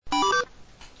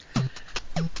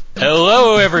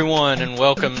Hello, everyone, and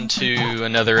welcome to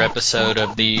another episode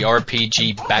of the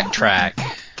RPG Backtrack.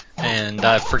 And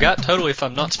I forgot totally if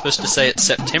I'm not supposed to say it's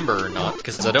September or not,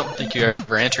 because I don't think you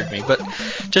ever answered me. But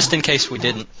just in case we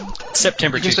didn't,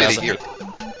 September 2008.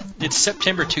 It's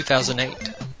September 2008,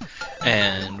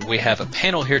 and we have a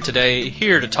panel here today,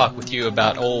 here to talk with you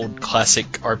about old classic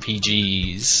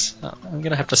RPGs. I'm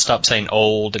gonna have to stop saying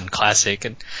old and classic,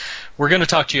 and we're going to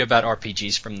talk to you about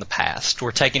RPGs from the past.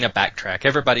 We're taking a backtrack.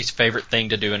 Everybody's favorite thing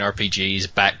to do in RPGs,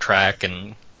 backtrack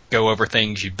and go over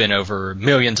things you've been over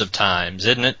millions of times,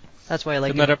 isn't it? That's why I like.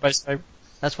 Isn't that everybody's favorite?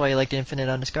 That's why you like Infinite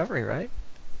Undiscovery, right?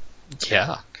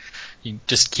 Yeah, you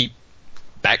just keep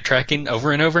backtracking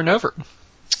over and over and over.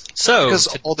 So because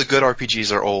all the good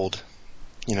RPGs are old.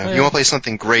 You know, if you want to play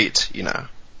something great, you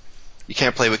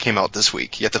can't play what came out this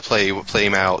week. You have to play what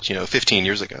came out, 15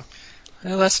 years ago.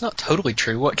 Well, that's not totally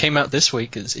true. What came out this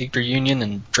week is Yggdra Union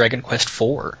and Dragon Quest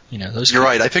IV. Those. You're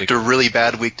right. I picked a really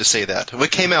bad week to say that.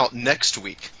 What came out next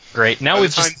week? Great. Now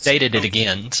we've just dated it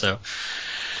again. So,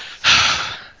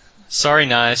 sorry,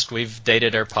 Neist. We've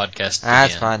dated our podcast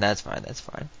again. That's fine.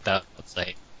 Let's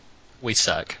say we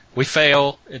suck. We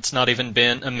fail. It's not even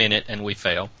been a minute, and we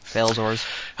fail. Failsors.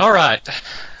 All right.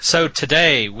 So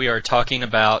today we are talking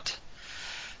about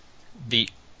the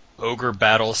Ogre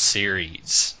Battle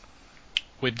series.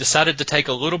 We've decided to take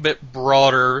a little bit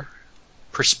broader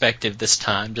perspective this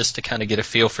time, just to kind of get a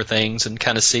feel for things and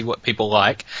kind of see what people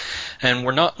like. And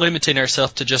we're not limiting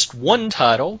ourselves to just one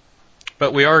title,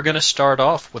 but we are going to start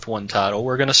off with one title.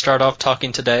 We're going to start off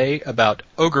talking today about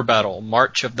Ogre Battle,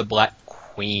 March of the Black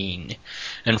Queen.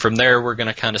 And from there, we're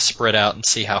going to kind of spread out and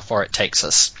see how far it takes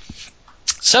us.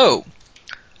 So,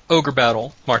 Ogre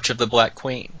Battle, March of the Black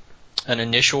Queen. An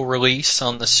initial release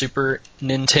on the Super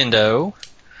Nintendo.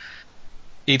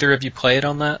 Either of you play it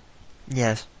on that?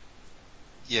 Yes.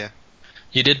 Yeah.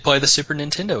 You did play the Super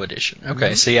Nintendo edition. Okay,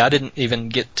 Mm-hmm. See, I didn't even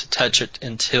get to touch it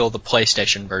until the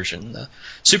PlayStation version. The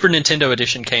Super Nintendo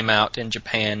edition came out in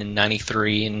Japan in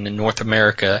 '93 and in North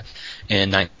America in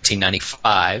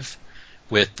 1995,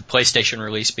 with the PlayStation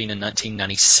release being in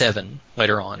 1997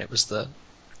 later on. It was the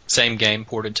same game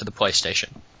ported to the PlayStation.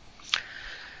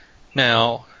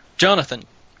 Now, Jonathan,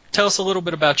 tell us a little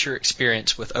bit about your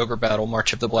experience with Ogre Battle,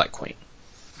 March of the Black Queen.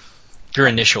 Your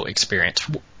initial experience.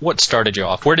 What started you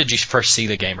off? Where did you first see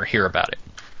the game or hear about it?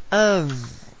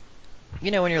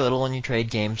 When you're little and you trade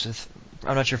games with,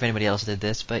 I'm not sure if anybody else did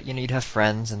this, but you'd have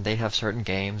friends and they'd have certain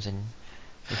games, and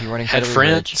if you weren't Had incredibly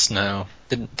friends? rich, No,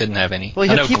 didn't have any. well,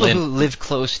 you I had know people Glenn. who lived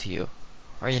close to you,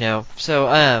 or so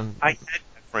I had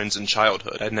friends in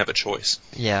childhood. I didn't have a choice.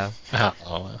 yeah.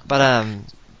 Oh. But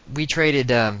we traded,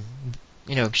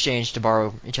 exchanged to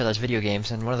borrow each other's video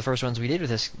games, and one of the first ones we did with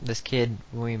this kid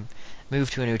when we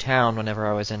moved to a new town whenever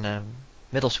I was in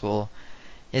middle school,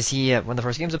 is one of the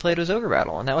first games I played was Ogre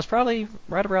Battle, and that was probably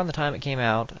right around the time it came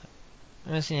out.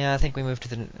 I think we moved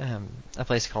to a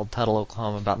place called Tuttle,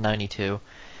 Oklahoma, about '92.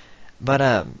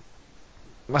 But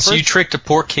So you tricked a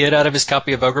poor kid out of his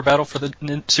copy of Ogre Battle for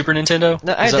the Super Nintendo?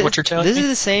 No, Is that what you're telling me? This is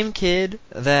the same kid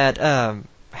that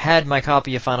had my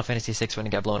copy of Final Fantasy VI when it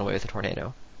got blown away with a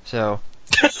tornado. So,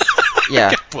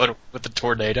 yeah. With the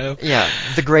tornado? Yeah,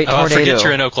 the Great Tornado. I forget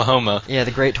you're in Oklahoma. Yeah,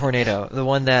 the Great Tornado. The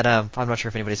one that, I'm not sure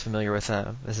if anybody's familiar with,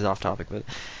 this is off topic, but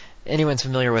anyone's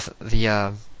familiar with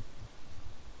the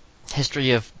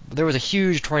history of, there was a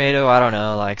huge tornado, I don't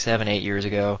know, like 7-8 years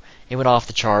ago. It went off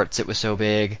the charts, it was so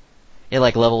big. It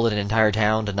leveled an entire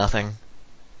town to nothing.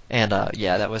 And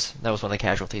that was one of the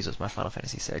casualties, was my Final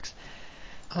Fantasy VI.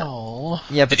 Oh.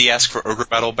 Yeah, Did he ask for Ogre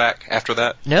Battle back after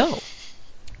that? No.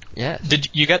 Yeah. Did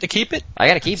you got to keep it? I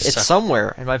got to keep it. It's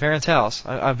somewhere in my parents' house.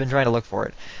 I've been trying to look for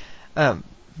it. But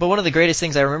one of the greatest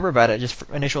things I remember about it, just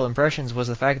initial impressions, was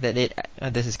the fact that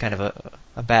this is kind of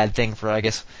a bad thing for, I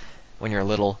guess, when you're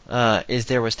little, is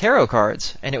there was tarot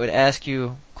cards, and it would ask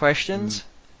you questions,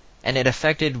 and it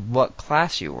affected what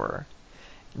class you were.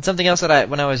 And something else that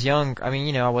when I was young,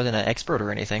 I wasn't an expert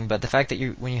or anything, but the fact that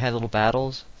when you had little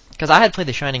battles, because I had played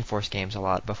the Shining Force games a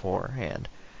lot beforehand,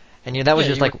 and that was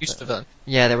just used to that.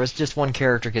 Yeah, there was just one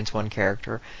character against one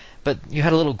character, but you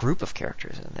had a little group of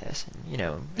characters in this,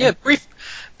 and. Yeah,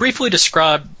 briefly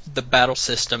describe the battle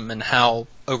system and how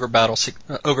Ogre Battle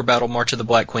March of the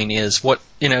Black Queen is.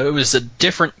 It was a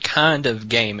different kind of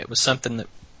game. It was something that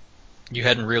you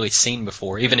hadn't really seen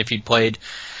before, even if you'd played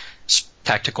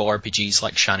tactical RPGs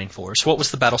like Shining Force. What was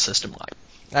the battle system like?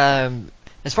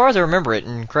 As far as I remember it,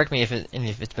 and correct me if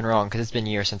it's been wrong, because it's been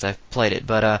years since I've played it,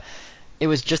 but it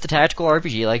was just a tactical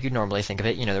RPG like you'd normally think of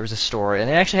it. There was a story, and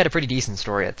it actually had a pretty decent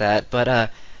story at that,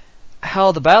 but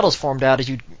how the battles formed out is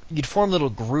you'd form little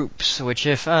groups, which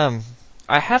if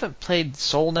I haven't played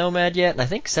Soul Nomad yet, and I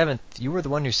think 7th, you were the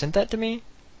one who sent that to me?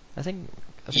 I think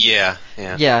Yeah.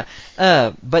 Yeah,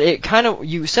 but it kind of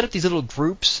you set up these little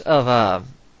groups of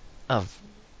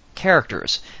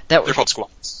characters that They're called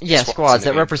squads. yeah squads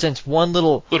that represents one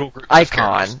little Little groups of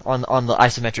icon characters. on the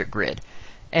isometric grid,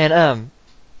 and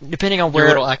depending on Your where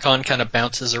little icon kind of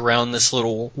bounces around this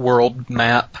little world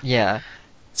map, yeah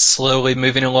slowly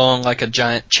moving along like a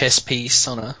giant chess piece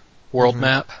on a world Mhm.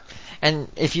 map. and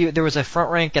if there was a front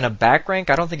rank and a back rank,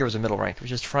 I don't think there was a middle rank. It was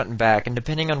just front and back, and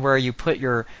depending on where you put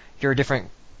your different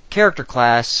character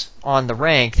class on the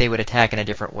rank, they would attack in a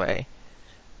different way,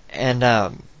 and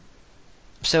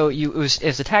so it was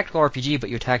a tactical RPG, but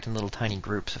you attacked in little tiny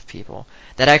groups of people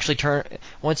that actually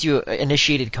once you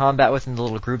initiated combat within the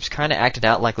little groups, kind of acted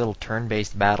out like little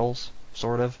turn-based battles,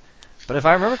 sort of. But if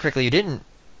I remember correctly, you didn't.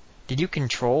 Did you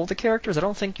control the characters? I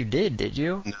don't think you did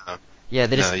you? No. Yeah,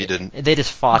 No, you didn't. They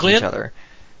just fought Glenn? each other.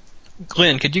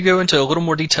 Glenn, could you go into a little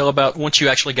more detail about once you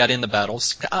actually got in the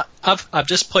battles? I've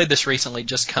just played this recently,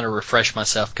 just kind of refresh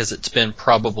myself because it's been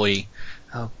probably,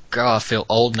 oh god, I feel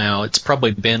old now. It's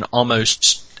probably been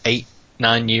almost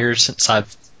 8-9 years since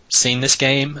I've seen this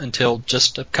game until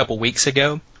just a couple weeks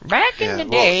ago. Back in Yeah, the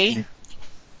well, day,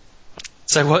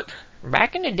 So what?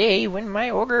 back in the day when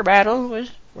my ogre battle was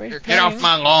Get off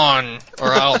my lawn,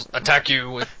 or I'll attack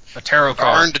you with a tarot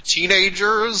card. Darn the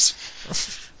teenagers!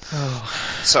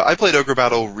 So I played Ogre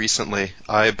Battle recently.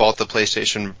 I bought the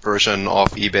PlayStation version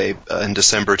off eBay in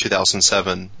December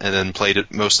 2007, and then played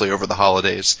it mostly over the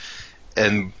holidays.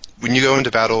 And when you go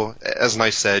into battle, as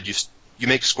Nice said, you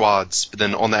make squads, but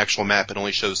then on the actual map it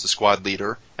only shows the squad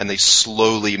leader, and they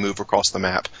slowly move across the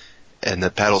map. And the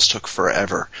battles took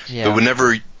forever. Yeah. But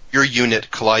whenever your unit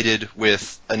collided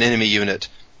with an enemy unit,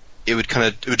 it would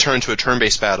turn into a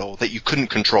turn-based battle that you couldn't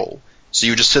control. So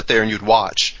you would just sit there and you'd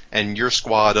watch, and your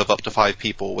squad of up to 5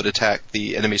 people would attack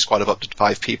the enemy squad of up to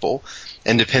 5 people.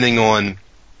 And depending on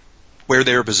where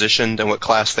they were positioned and what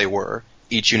class they were,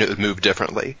 each unit would move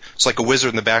differently. So like a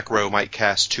wizard in the back row might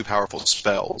cast 2 powerful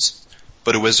spells,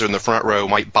 but a wizard in the front row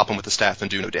might bop them with the staff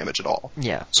and do no damage at all.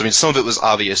 Yeah. So I mean, some of it was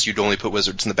obvious. You'd only put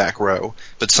wizards in the back row,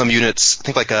 but some units, I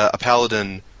think like a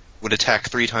paladin would attack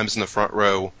 3 times in the front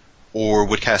row, or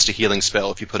would cast a healing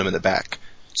spell if you put them in the back.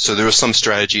 So there was some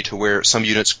strategy to where some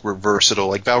units were versatile,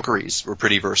 like Valkyries were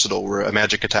pretty versatile, were a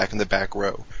magic attack in the back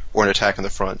row, or an attack in the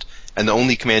front. And the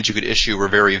only commands you could issue were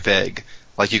very vague.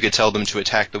 Like you could tell them to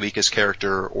attack the weakest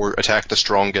character, or attack the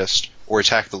strongest, or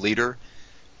attack the leader.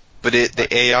 But the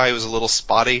AI was a little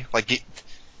spotty. Like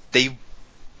they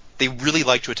really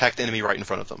like to attack the enemy right in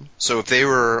front of them. So if they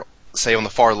were, say, on the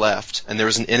far left, and there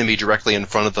was an enemy directly in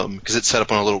front of them, because it's set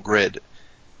up on a little grid,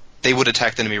 they would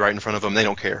attack the enemy right in front of them. They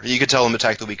don't care. You could tell them to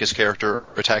attack the weakest character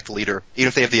or attack the leader. Even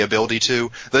if they have the ability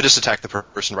to, they'll just attack the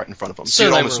person right in front of them. So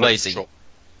you'd they almost were no lazy. control.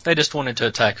 They just wanted to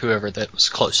attack whoever that was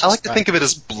closest. I like to right? think of it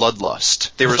as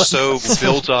bloodlust. They were so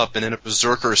built up and in a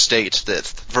berserker state that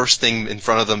the first thing in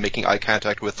front of them making eye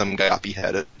contact with them got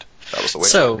beheaded. That was the way it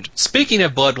So, worked. speaking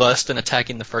of bloodlust and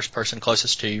attacking the first person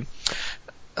closest to you,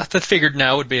 I figured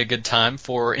now would be a good time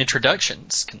for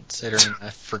introductions, considering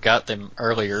I forgot them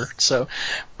earlier. So,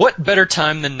 what better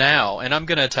time than now? And I'm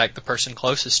going to attack the person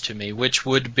closest to me, which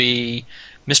would be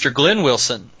Mr. Glenn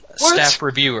Wilson, What? staff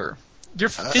reviewer. You're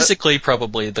physically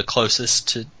probably the closest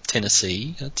to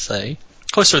Tennessee, I'd say.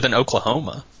 Closer than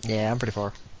Oklahoma. Yeah, I'm pretty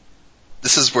far.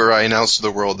 This is where I announce to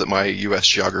the world that my U.S.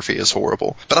 geography is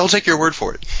horrible. But I'll take your word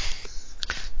for it.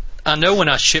 I know when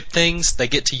I ship things, they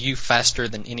get to you faster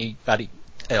than anybody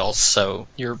else, so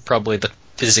you're probably the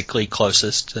physically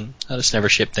closest, and I just never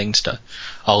ship things to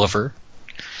Oliver.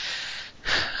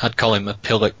 I'd call him a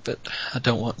pillock, but I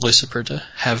don't want Lucifer to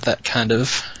have that kind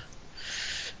of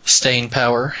staying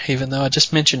power, even though I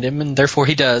just mentioned him, and therefore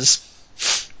he does.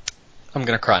 I'm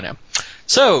going to cry now.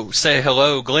 So, say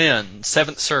hello, Glenn,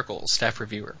 7th Circle, staff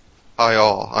reviewer. Hi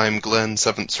all, I'm Glenn,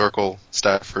 7th Circle,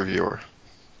 staff reviewer.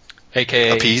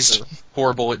 A.K.A. Appeased?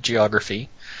 horrible at geography.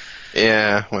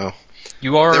 Yeah, well.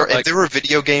 You are If there were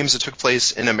video games that took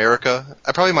place in America,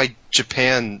 probably my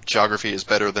Japan geography is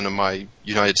better than my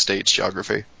United States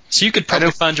geography. So you could probably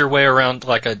find your way around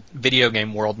like a video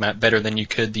game world map better than you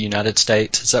could the United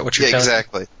States. Is that what you're Yeah, telling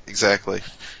me? exactly.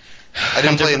 I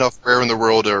didn't play enough Where in the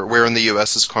World or Where in the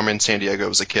U.S. is Carmen Sandiego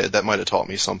as a kid. That might have taught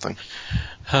me something.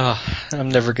 I'm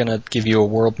never going to give you a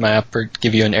world map or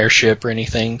give you an airship or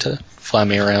anything to fly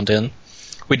me around in.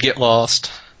 We'd get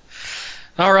lost.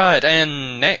 All right,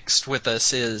 and next with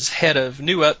us is head of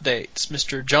new updates,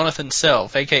 Mr. Jonathan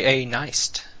Self, a.k.a.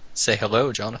 Neist. Say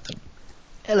hello, Jonathan.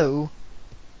 Hello,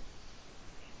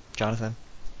 Jonathan.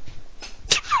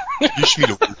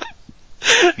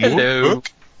 Hello.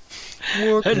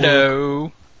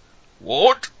 Hello.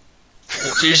 What?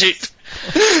 What is it?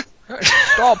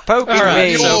 Stop poking All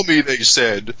right, me. Kill me, they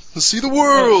said. See the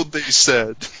world, they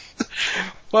said.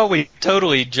 Well, we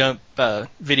totally jump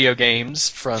video games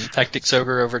from Tactics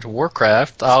Ogre over to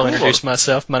Warcraft. I'll introduce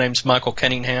myself. My name's Michael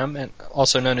Cunningham, and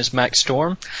also known as Max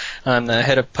Storm. I'm the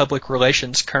head of public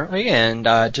relations currently, and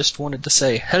I just wanted to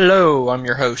say hello. I'm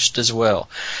your host as well.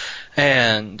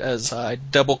 And as I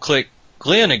double-click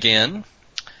Glenn again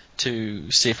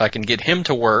to see if I can get him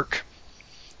to work,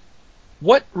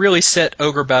 what really set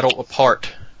Ogre Battle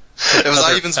apart? Was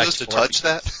I even supposed to touch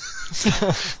that?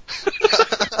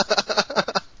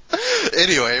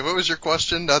 Anyway, what was your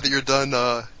question now that you're done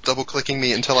double-clicking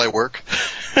me until I work?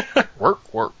 Work.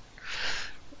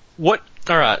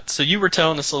 Alright, so you were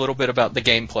telling us a little bit about the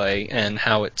gameplay and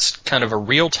how it's kind of a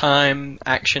real-time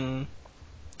action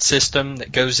system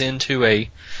that goes into a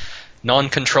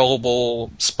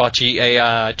non-controllable, spotchy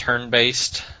AI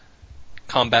turn-based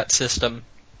combat system.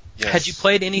 Yes. Had you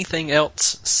played anything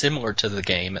else similar to the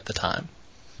game at the time?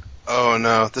 Oh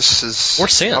no, this is Or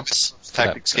since? the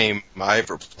tactics game I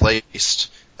ever played.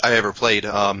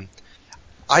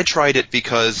 I tried it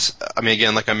because, I mean,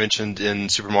 again, like I mentioned in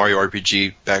Super Mario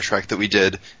RPG Backtrack that we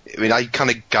did, I mean, I kind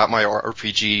of got my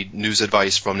RPG news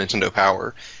advice from Nintendo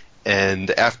Power, and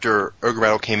after Ogre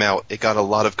Battle came out, it got a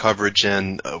lot of coverage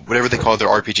in whatever they call their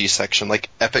RPG section, like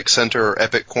Epic Center or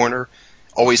Epic Corner.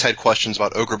 Always had questions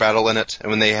about Ogre Battle in it, and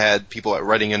when they had people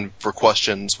writing in for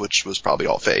questions, which was probably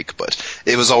all fake, but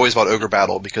it was always about Ogre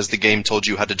Battle because the game told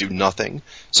you how to do nothing.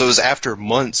 So it was after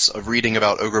months of reading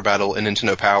about Ogre Battle in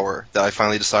Nintendo Power that I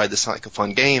finally decided this sounded like a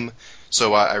fun game,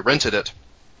 so I rented it,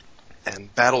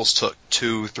 and battles took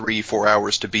 2, 3, 4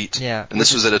 hours to beat. Yeah. And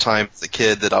this was at a time as a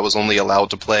kid that I was only allowed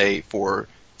to play for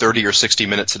 30 or 60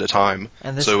 minutes at a time.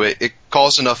 So it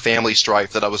caused enough family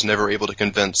strife that I was never able to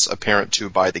convince a parent to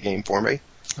buy the game for me.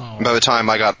 Oh. And by the time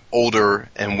I got older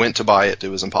and went to buy it, it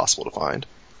was impossible to find.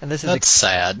 And this is That's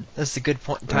sad. This is a good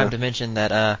time to mention that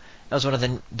that was one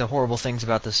of the horrible things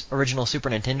about this original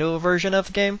Super Nintendo version of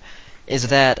the game, is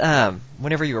that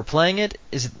whenever you were playing it,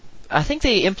 I think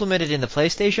they implemented in the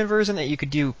PlayStation version that you could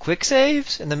do quick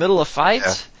saves in the middle of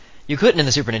fights. Yeah. You couldn't in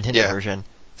the Super Nintendo version.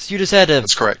 So you just had to...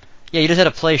 That's correct. Yeah, you just had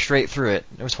to play straight through it.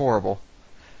 It was horrible.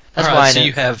 That's All right, so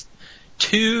you have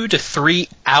 2 to 3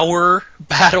 hour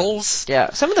battles.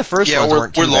 Yeah, some of the first ones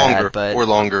weren't too bad, but or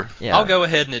longer. Yeah. I'll go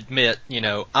ahead and admit,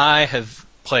 I have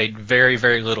played very,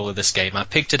 very little of this game. I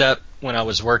picked it up when I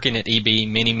was working at EB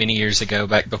many, many years ago,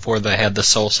 back before they had the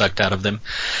soul sucked out of them,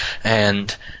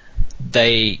 and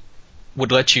they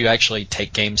would let you actually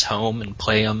take games home and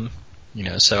play them.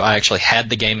 So I actually had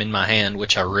the game in my hand,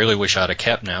 which I really wish I'd have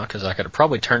kept now, because I could have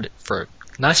probably turned it for a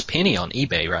nice penny on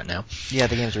eBay right now. Yeah,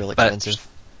 the game's really expensive.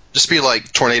 Just be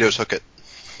like, Tornado took it.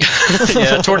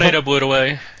 Yeah, tornado blew it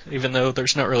away, even though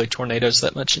there's not really tornadoes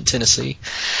that much in Tennessee.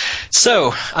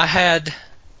 So, I had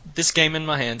this game in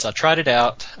my hands. I tried it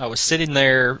out. I was sitting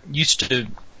there, used to,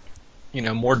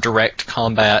 more direct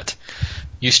combat,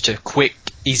 used to quick,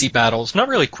 easy battles. Not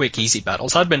really quick, easy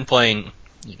battles. I'd been playing,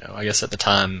 I guess at the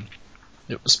time,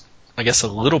 it was, I guess, a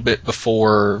little bit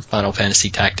before Final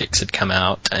Fantasy Tactics had come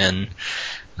out, and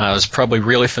I was probably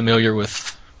really familiar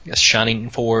with, I guess, Shining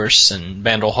Force and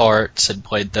Vandal Hearts. Had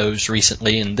played those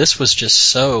recently, and this was just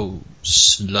so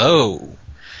slow,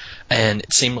 and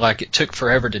it seemed like it took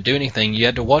forever to do anything. You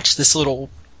had to watch this little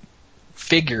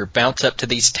figure bounce up to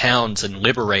these towns and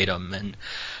liberate them, and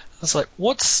I was like,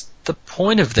 what's the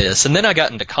point of this? And then I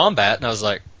got into combat, and I was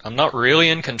like, I'm not really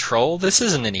in control. This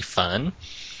isn't any fun.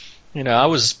 I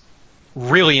was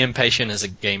really impatient as a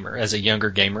gamer, as a younger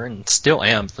gamer, and still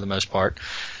am for the most part.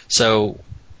 So,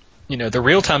 the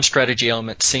real-time strategy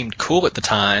element seemed cool at the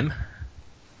time,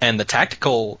 and the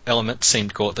tactical element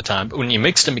seemed cool at the time, but when you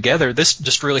mixed them together, this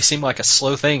just really seemed like a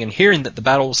slow thing, and hearing that the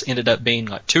battles ended up being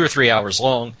like 2 or 3 hours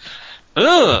long,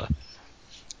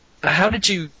 how did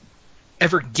you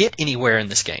ever get anywhere in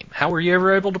this game? How were you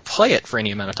ever able to play it for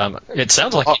any amount of time? It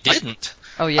sounds like you didn't.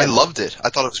 Oh, yeah. I loved it. I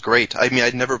thought it was great. I mean,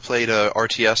 I'd never played a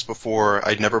RTS before.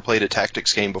 I'd never played a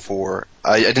tactics game before.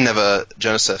 I didn't have a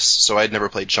Genesis, so I'd never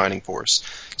played Shining Force.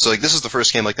 So, this is the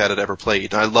first game like that I'd ever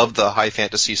played. And I loved the high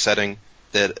fantasy setting,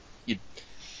 the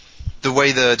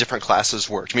way the different classes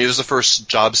worked. I mean, it was the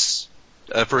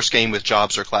first game with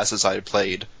jobs or classes I had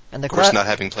played. And of course, not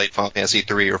having played Final Fantasy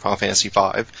 3 or Final Fantasy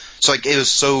 5. So, it was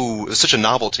such a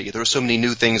novelty. There were so many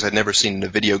new things I'd never seen in a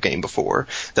video game before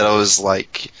that I was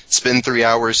like, spend 3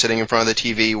 hours sitting in front of the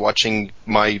TV watching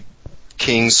my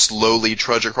king slowly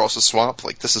trudge across the swamp.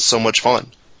 Like, this is so much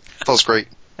fun. It feels great.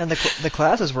 And the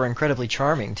classes were incredibly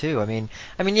charming too.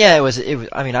 Yeah, it was.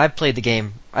 I mean, I played the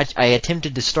game. I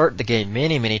attempted to start the game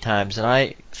many times, and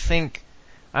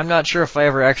I'm not sure if I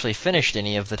ever actually finished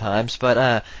any of the times,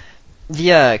 but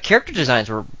the character designs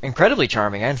were incredibly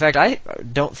charming. In fact, I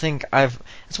don't think I've.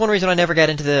 It's one reason I never got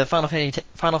into the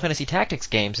Final Fantasy Tactics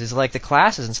games. Is like the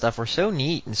classes and stuff were so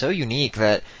neat and so unique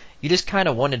that you just kind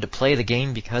of wanted to play the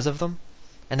game because of them.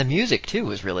 And the music too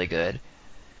was really good.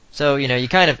 So you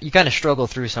kind of struggle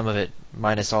through some of it,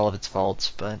 minus all of its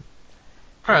faults. But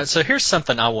All right, so here's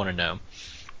something I want to know.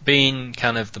 Being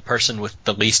kind of the person with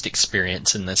the least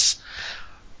experience in this,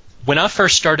 when I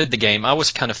first started the game, I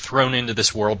was kind of thrown into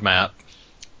this world map,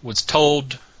 was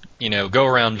told, go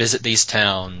around, visit these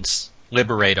towns,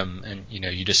 liberate them, and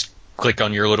you just click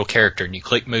on your little character and you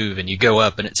click move and you go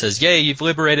up and it says, "Yay, you've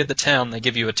liberated the town." They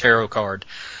give you a tarot card.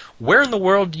 Where in the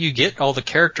world do you get all the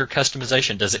character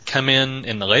customization? Does it come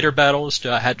in the later battles?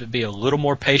 Do I have to be a little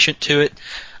more patient to it?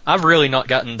 I've really not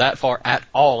gotten that far at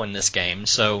all in this game,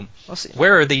 so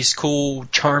where are these cool,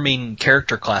 charming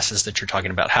character classes that you're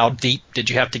talking about? How deep did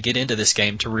you have to get into this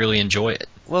game to really enjoy it?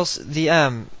 Well,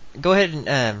 go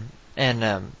ahead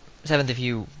and Seventh, if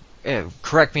you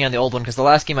correct me on the old one, because the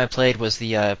last game I played was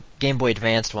the Game Boy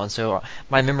Advanced one, so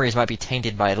my memories might be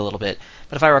tainted by it a little bit.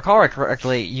 But if I recall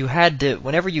correctly, you had to,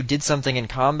 whenever you did something in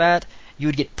combat, you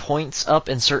would get points up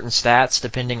in certain stats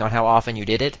depending on how often you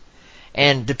did it.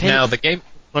 And Now,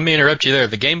 let me interrupt you there.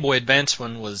 The Game Boy Advance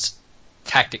one was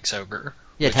Tactics Ogre.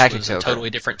 Yeah, which Tactics was a Ogre. totally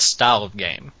different style of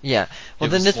game. Yeah. Well,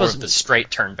 It then was this more was of the straight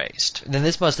turn-based. Then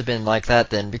this must have been like that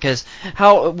then, because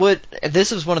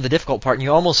this was one of the difficult part, and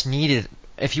you almost needed,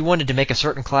 if you wanted to make a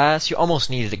certain class, you almost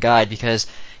needed a guide, because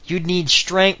you'd need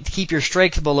strength to keep your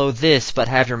strength below this, but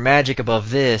have your magic above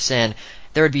this, and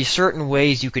there would be certain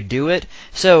ways you could do it.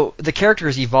 So the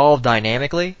characters evolved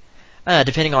dynamically,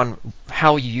 depending on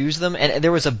how you use them, and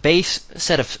there was a base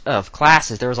set of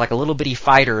classes. There was like a little bitty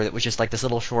fighter that was just like this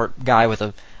little short guy with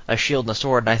a shield and a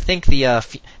sword, and I think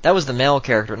that was the male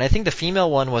character, and I think the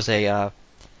female one was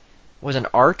an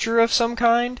archer of some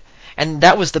kind, and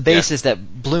that was the basis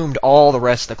that bloomed all the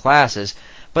rest of the classes.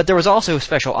 But there was also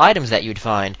special items that you'd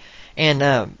find,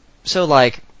 and so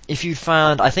like if you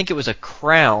found, I think it was a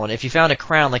crown. If you found a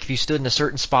crown, like if you stood in a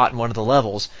certain spot in one of the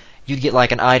levels, you'd get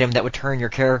like an item that would turn your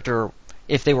character,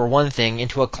 if they were one thing,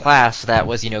 into a class that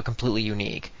was completely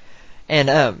unique.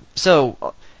 And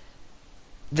so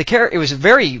it was a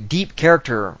very deep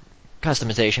character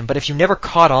customization, but if you never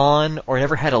caught on or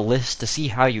never had a list to see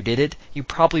how you did it, you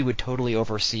probably would totally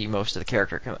oversee most of the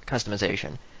character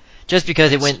customization. Just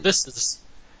because it went...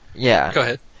 Yeah. Go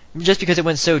ahead. Just because it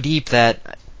went so deep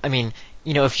that,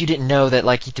 if you didn't know that,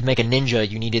 like, to make a ninja,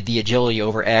 you needed the agility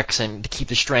over X and to keep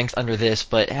the strength under this,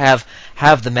 but have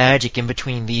the magic in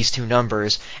between these two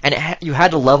numbers, and you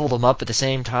had to level them up at the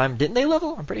same time. Didn't they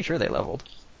level? I'm pretty sure they leveled.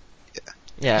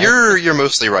 Yeah. You're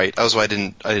mostly right. That was why I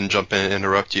didn't jump in and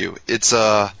interrupt you. It's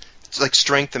like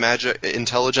strength and magic,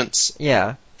 intelligence.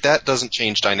 Yeah. That doesn't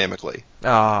change dynamically.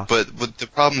 Ah. But the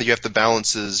problem that you have to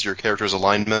balance is your character's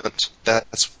alignment.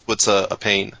 That's what's a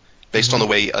pain. Based on the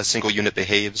way a single unit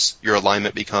behaves, your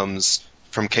alignment becomes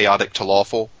from chaotic to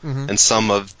lawful, and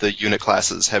some of the unit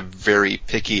classes have very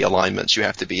picky alignments you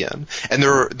have to be in. And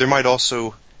there might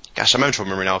also, gosh, I'm not trying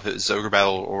to remember now if it was Ogre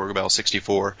Battle or Ogre Battle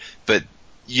 64, but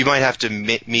you might have to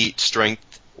meet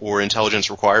strength or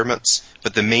intelligence requirements,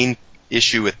 but the main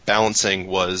issue with balancing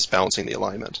was balancing the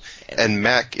alignment. And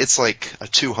Mac, it's like a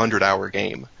 200-hour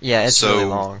game. Yeah, it's really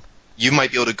long. You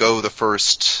might be able to go the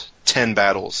first 10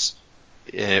 battles,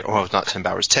 well, not 10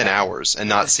 hours, 10 hours, and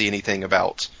not see anything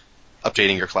about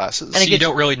updating your classes. So you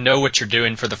don't really know what you're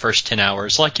doing for the first 10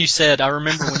 hours. Like you said, I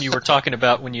remember when you were talking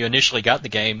about when you initially got the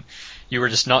game, you were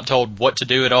just not told what to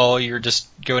do at all. You were just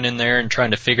going in there and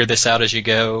trying to figure this out as you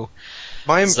go.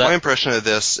 My impression of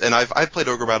this, and I've played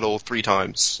Ogre Battle 3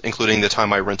 times, including the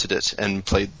time I rented it and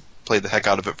played the heck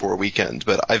out of it for a weekend.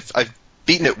 But I've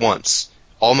beaten it once,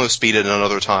 almost beat it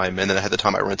another time, and then I had the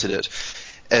time I rented it.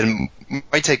 And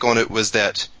my take on it was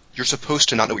that you're supposed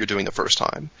to not know what you're doing the first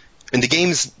time. And the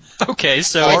game's okay,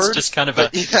 so hard, it's just kind of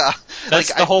yeah, that's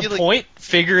like, the whole point.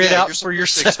 Figure it out for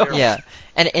yourself. Yeah,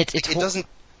 and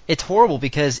it's horrible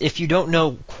because if you don't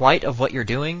know quite of what you're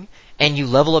doing and you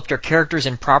level up your characters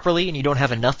improperly and you don't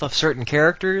have enough of certain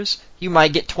characters, you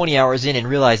might get 20 hours in and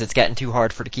realize it's gotten too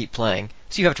hard to keep playing,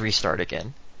 so you have to restart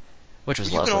again. Which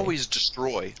was lovely. You can always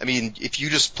destroy. I mean, if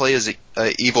you just play as an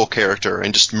evil character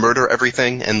and just murder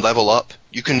everything and level up,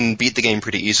 you can beat the game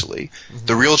pretty easily. Mm-hmm.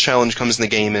 The real challenge comes in the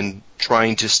game in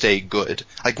trying to stay good.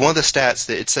 Like one of the stats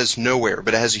that it says nowhere,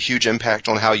 but it has a huge impact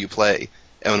on how you play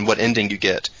and what ending you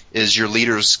get, is your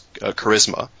leader's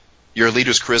charisma. your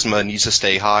leader's charisma needs to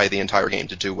stay high the entire game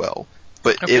to do well.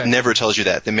 But Okay. it never tells you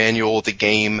that. The manual, the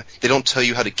game, they don't tell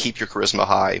you how to keep your charisma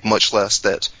high, much less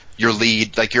that your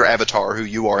lead, like your avatar, who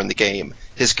you are in the game,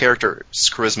 his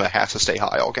character's charisma has to stay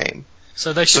high all game.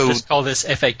 So they should just call this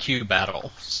FAQ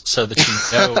battle, so that you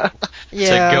know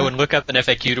Yeah. to go and look up an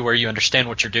FAQ to where you understand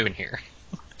what you're doing here.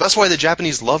 That's why the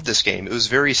Japanese loved this game. It was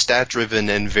very stat-driven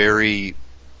and very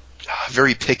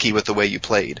picky with the way you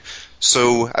played.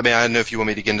 So, I mean, I don't know if you want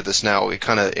me to get into this now. It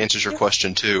kind of answers your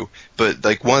question, too. But,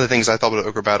 like, one of the things I thought about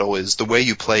Ogre Battle is the way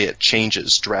you play it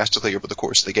changes drastically over the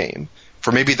course of the game.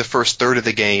 For maybe the first third of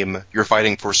the game, you're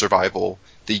fighting for survival.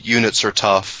 The units are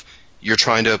tough. You're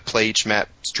trying to play each map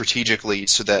strategically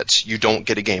so that you don't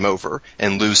get a game over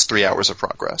and lose 3 hours of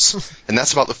progress. And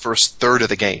that's about the first third of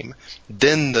the game.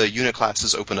 Then the unit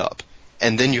classes open up.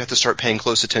 And then you have to start paying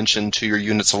close attention to your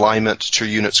unit's alignment, to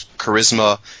your unit's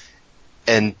charisma,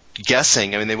 and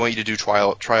guessing. I mean, they want you to do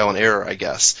trial and error, I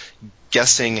guess.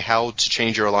 Guessing how to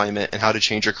change your alignment and how to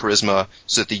change your charisma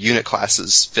so that the unit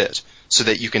classes fit, so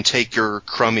that you can take your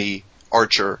crummy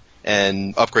archer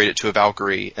and upgrade it to a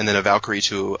Valkyrie, and then a Valkyrie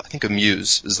to, I think, a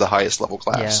Muse is the highest level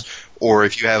class. Yeah. Or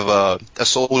if you have a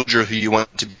soldier who you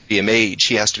want to be a mage,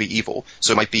 he has to be evil.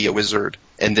 So it might be a wizard,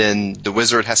 and then the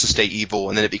wizard has to stay evil,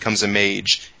 and then it becomes a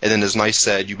mage. And then, as Nice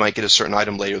said, you might get a certain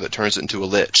item later that turns it into a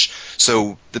lich.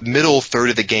 So the middle third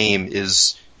of the game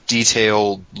is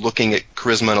detailed, looking at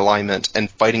charisma and alignment, and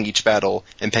fighting each battle,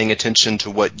 and paying attention to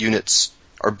what units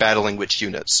are battling which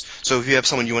units. So if you have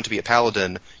someone you want to be a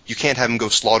paladin, you can't have him go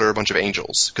slaughter a bunch of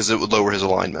angels, because it would lower his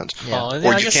alignment. Yeah. Well,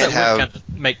 Or I you guess can't that would have... kind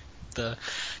of make the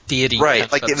deity Right,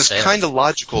 kind like of it was upset. kind of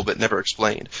logical but never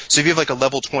explained. So if you have like a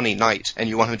level 20 knight and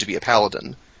you want him to be a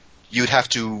paladin, you'd have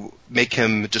to make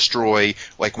him destroy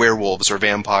like werewolves or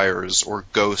vampires or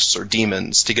ghosts or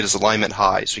demons to get his alignment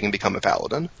high so he can become a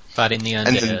paladin. fighting the And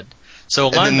undead. then- So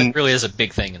and alignment then- really is a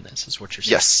big thing in this, is what you're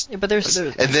saying. Yes. Yeah, but there's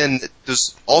And then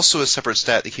there's also a separate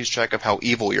stat that keeps track of how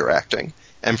evil you're acting.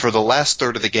 And for the last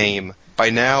third of the game, by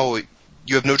now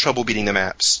you have no trouble beating the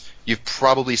maps. You've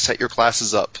probably set your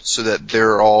classes up so that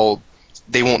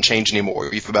they won't change anymore.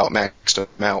 You've about maxed them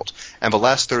out. And the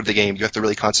last third of the game, you have to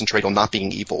really concentrate on not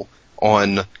being evil,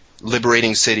 on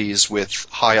liberating cities with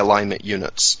high alignment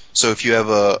units. So if you have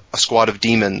a squad of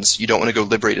demons, you don't want to go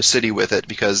liberate a city with it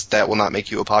because that will not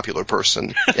make you a popular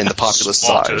person in the populace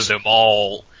size. them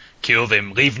all. Kill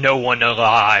them. Leave no one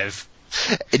alive.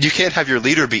 And you can't have your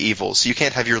leader be evil, so you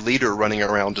can't have your leader running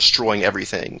around destroying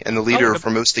everything. And the leader for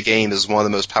most of the game is one of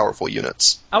the most powerful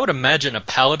units. I would imagine a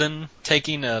paladin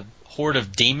taking a horde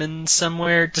of demons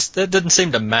somewhere. Just that doesn't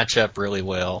seem to match up really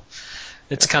well.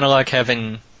 It's kind of like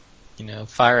having,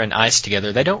 fire and ice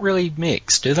together. They don't really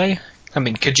mix, do they? I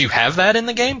mean, could you have that in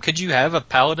the game? Could you have a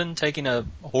paladin taking a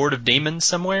horde of demons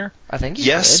somewhere? I think you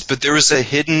Yes, could. but there is a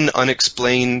hidden,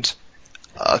 unexplained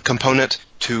component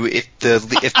to if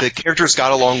the characters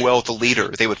got along well with the leader,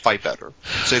 they would fight better.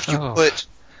 So if you put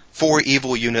 4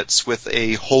 evil units with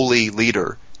a holy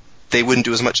leader, they wouldn't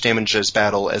do as much damage as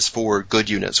battle as 4 good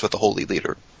units with a holy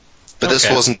leader. But this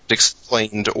Okay. wasn't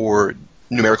explained or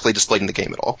numerically displayed in the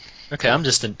game at all. Okay, I'm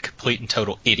just a complete and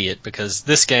total idiot because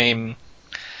this game,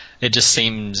 it just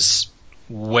seems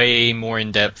way more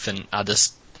in depth, and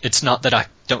it's not that I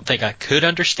don't think I could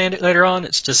understand it later on.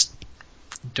 It's just,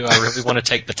 do I really want to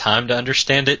take the time to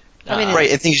understand it? I mean, Right,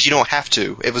 and the thing is, you don't have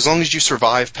to. As long as you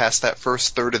survive past that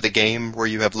first third of the game where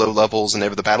you have low levels and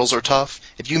the battles are tough,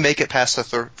 if you make it past the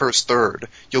first third,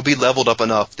 you'll be leveled up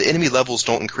enough. The enemy levels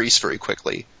don't increase very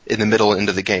quickly in the middle end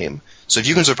of the game. So if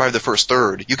you can survive the first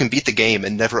third, you can beat the game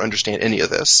and never understand any of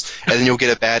this. And then you'll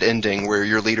get a bad ending where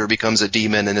your leader becomes a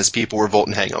demon and his people revolt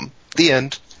and hang him. The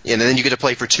end. And then you get to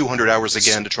play for 200 hours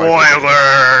again to try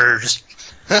Spoilers!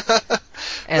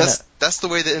 and That's the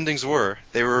way the endings were.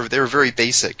 They were very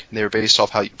basic. And they were based off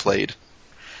how you played.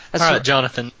 as All hor- right,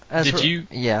 Jonathan, as did hor- you...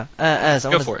 Yeah.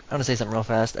 Go for it. I want to say something real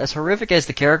fast. As horrific as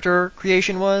the character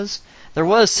creation was, there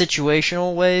was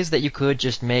situational ways that you could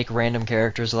just make random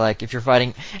characters, like if you're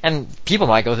fighting, and people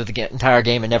might go through the entire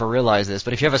game and never realize this,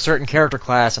 but if you have a certain character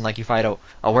class and like you fight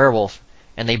a werewolf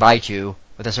and they bite you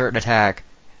with a certain attack,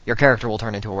 your character will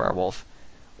turn into a werewolf.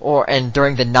 And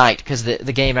during the night, because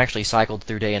the game actually cycled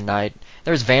through day and night,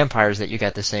 there's vampires that you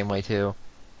got the same way too.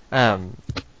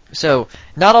 So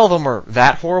not all of them were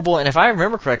that horrible, and if I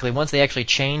remember correctly, once they actually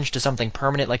changed to something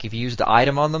permanent, like if you used the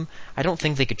item on them, I don't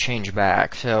think they could change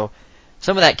back. So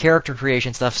some of that character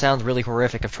creation stuff sounds really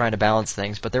horrific of trying to balance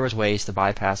things, but there was ways to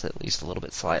bypass it at least a little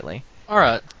bit slightly. All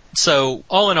right. So,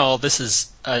 all in all, this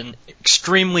is an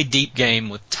extremely deep game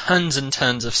with tons and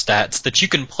tons of stats that you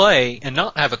can play and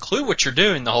not have a clue what you're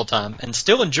doing the whole time and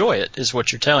still enjoy it, is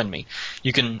what you're telling me.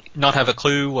 You can not have a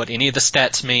clue what any of the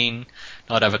stats mean,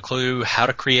 not have a clue how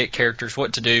to create characters,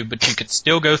 what to do, but you can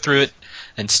still go through it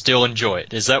and still enjoy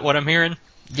it. Is that what I'm hearing?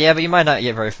 Yeah, but you might not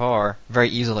get very far, very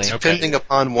easily. Depending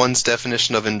upon one's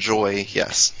definition of enjoy,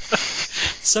 yes.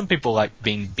 Some people like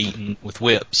being beaten with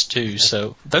whips, too,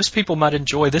 so those people might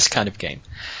enjoy this kind of game.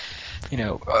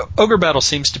 Ogre Battle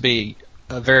seems to be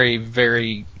a very,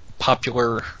 very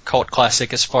popular cult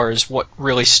classic as far as what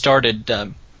really started,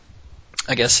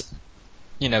 I guess,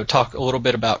 talk a little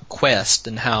bit about Quest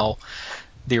and how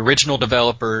the original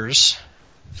developers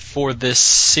for this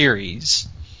series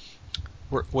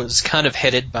was kind of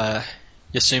headed by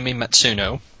Yasumi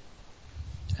Matsuno.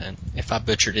 And if I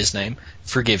butchered his name,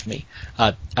 forgive me.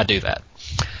 I do that.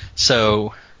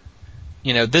 So,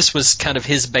 this was kind of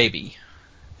his baby.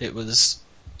 It was,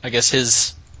 I guess,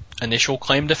 his initial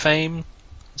claim to fame,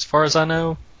 as far as I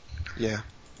know. Yeah.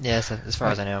 Yes, as far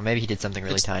as I know. Maybe he did something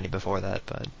really tiny before that,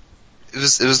 but... It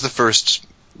was the first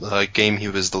game he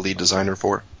was the lead designer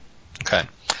for. Okay.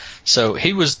 So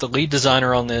he was the lead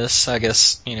designer on this, I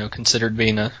guess, considered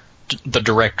being the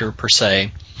director per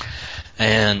se.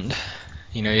 And,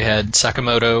 you had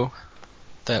Sakamoto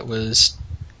that was,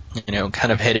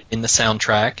 kind of headed in the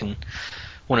soundtrack and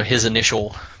one of his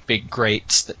initial big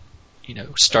greats that,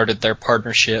 started their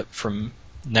partnership from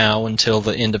now until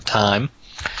the end of time.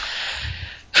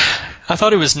 I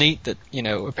thought it was neat that,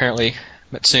 apparently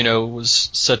Matsuno was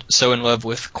so in love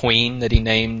with Queen that he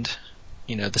named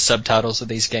the subtitles of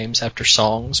these games after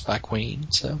songs by Queen.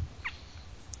 So,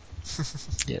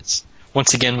 yes.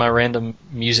 Once again, my random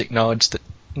music knowledge that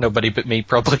nobody but me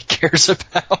probably cares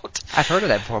about. I've heard of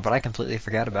that before, but I completely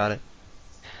forgot about it.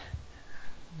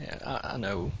 Yeah, I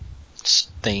know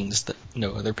things that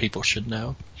no other people should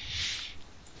know.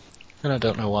 And I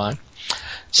don't know why.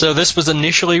 So this was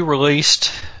initially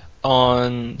released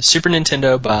on Super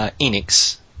Nintendo by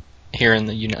Enix here in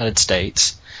the United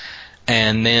States.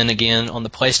 And then again on the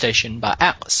PlayStation by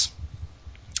Atlas.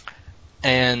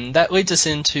 And that leads us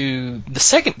into the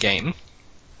second game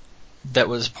that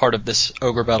was part of this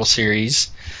Ogre Battle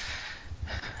series.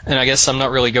 And I guess I'm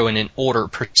not really going in order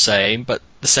per se, but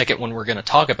the second one we're going to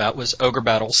talk about was Ogre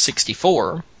Battle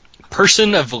 64,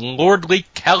 Person of Lordly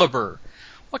Caliber.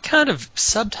 What kind of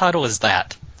subtitle is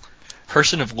that?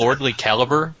 Person of Lordly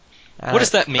Caliber? What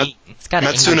does that mean? It's kind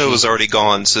of Matsuno was already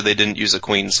gone, so they didn't use a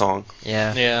Queen song.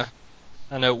 Yeah.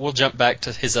 I know, we'll jump back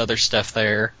to his other stuff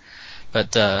there.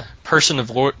 But Person of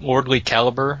Lordly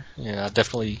Caliber, I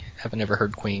definitely haven't ever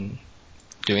heard Queen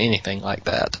do anything like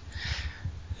that.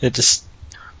 It just,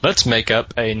 let's make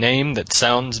up a name that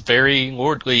sounds very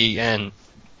lordly and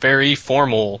very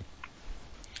formal.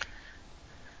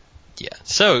 Yeah,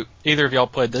 so either of y'all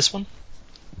played this one?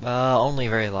 Only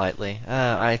very lightly.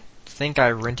 I think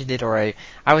I rented it, or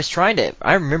I was trying to...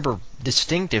 I remember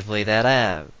distinctively that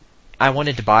I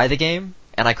wanted to buy the game,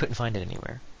 and I couldn't find it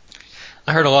anywhere.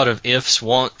 I heard a lot of ifs,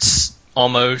 wants,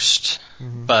 almost,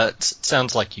 but it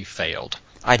sounds like you failed.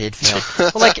 I did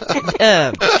fail.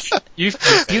 Well, You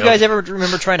do you guys ever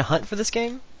remember trying to hunt for this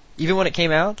game? Even when it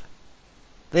came out?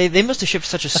 They must have shipped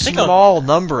such a small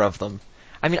number of them.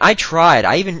 I mean, I tried.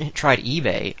 I even tried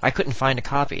eBay. I couldn't find a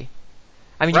copy.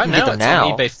 I mean, right you can get them now.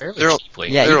 On eBay fairly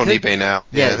cheaply. Yeah, they're on eBay now.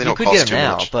 Yeah, they don't could cost get them too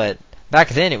now, much. but back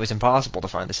then it was impossible to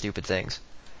find the stupid things.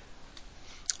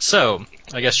 So,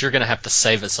 I guess you're going to have to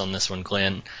save us on this one,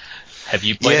 Glenn. Have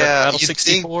you played Yeah, Battle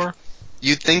 64?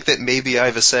 You'd think that maybe I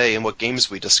have a say in what games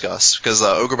we discuss, because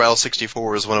Ogre Battle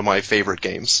 64 is one of my favorite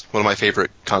games, one of my favorite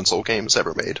console games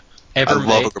ever made. I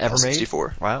love Ogre Battle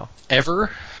 64. Wow. Ever?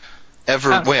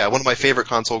 Well, yeah, one of my favorite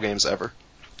console games ever.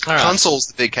 All right. Console's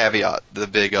the big caveat, the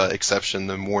big exception,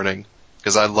 the warning,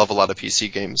 because I love a lot of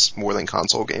PC games more than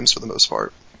console games for the most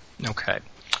part. Okay.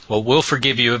 Well, we'll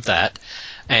forgive you of that.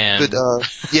 And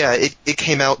Yeah, it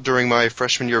came out during my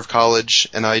freshman year of college,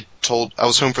 and I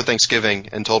was home for Thanksgiving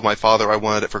and told my father I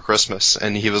wanted it for Christmas,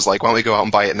 and he was like, "Why don't we go out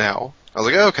and buy it now?" I was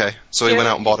like, "Oh, okay." So we went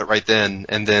out and bought it right then,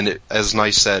 and then, as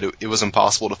Nice said, it was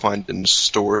impossible to find in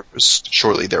stores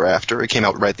shortly thereafter. It came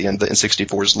out right at the end of the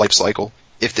N64's life cycle,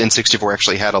 if the N64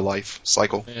 actually had a life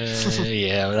cycle.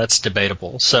 yeah, that's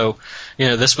debatable. So,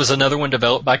 this was another one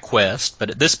developed by Quest, but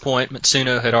at this point,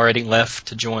 Matsuno had already left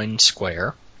to join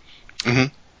Square.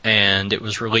 Mm-hmm. And it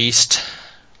was released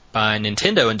by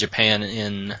Nintendo in Japan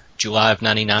in July of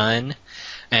 '99,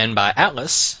 and by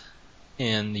Atlas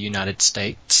in the United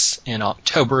States in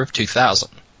October of 2000.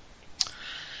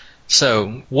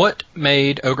 So, what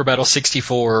made Ogre Battle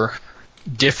 64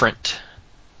 different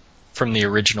from the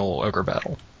original Ogre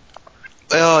Battle?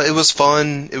 It was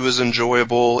fun. It was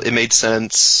enjoyable. It made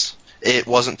sense. It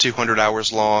wasn't 200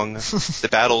 hours long. The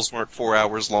battles weren't 4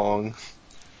 hours long.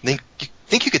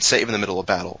 Think you could save in the middle of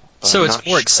battle. So it's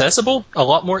more accessible? A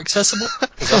lot more accessible?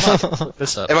 'Cause I'm not gonna look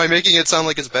this up. Am I making it sound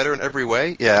like it's better in every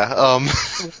way? Yeah.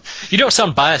 You don't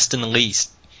sound biased in the least.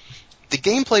 The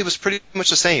gameplay was pretty much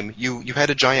the same. You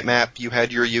had a giant map. You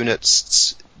had your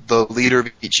units. The leader of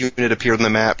each unit appeared on the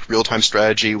map. Real-time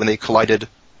strategy. When they collided,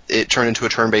 it turned into a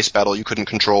turn-based battle you couldn't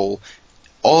control.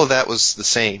 All of that was the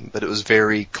same, but it was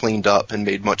very cleaned up and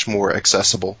made much more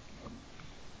accessible.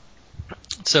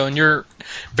 So in your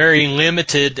very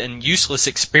limited and useless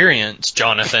experience,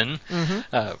 Jonathan,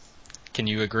 can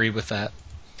you agree with that?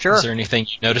 Sure. Is there anything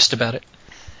you noticed about it?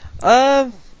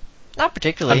 Not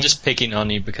particularly. I'm just picking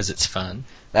on you because it's fun.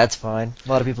 That's fine. A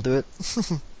lot of people do it.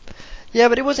 Yeah,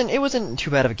 but it wasn't too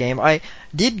bad of a game. I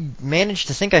did manage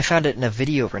to think I found it in a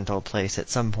video rental place at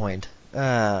some point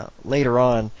later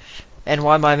on, and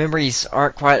while my memories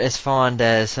aren't quite as fond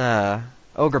as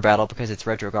Ogre Battle because it's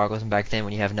retro goggles, and back then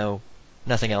when you have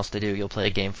nothing else to do, you'll play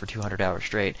a game for 200 hours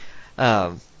straight.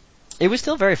 It was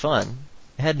still very fun.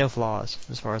 It had no flaws,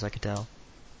 as far as I could tell.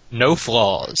 No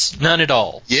flaws. None at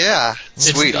all. Yeah,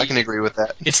 sweet. I can agree with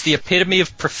that. It's the epitome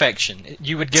of perfection.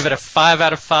 You would give it a 5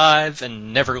 out of 5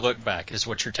 and never look back, is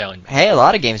what you're telling me. Hey, a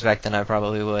lot of games back then I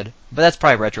probably would. But that's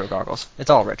probably retro goggles. It's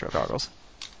all retro goggles.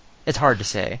 It's hard to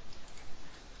say.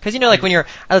 Because, like when you're,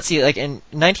 let's see, like in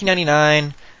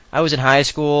 1999, I was in high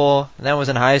school, and that was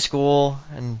in high school,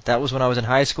 and that was when I was in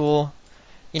high school.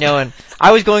 And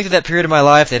I was going through that period of my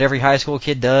life that every high school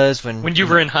kid does when you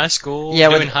were in high school,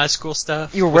 doing high school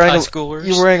stuff. You were with wearing high schoolers.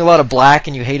 You were wearing a lot of black,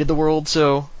 and you hated the world.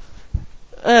 So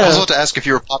I was about to ask if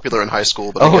you were popular in high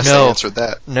school, but I guess I answered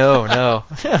that. No.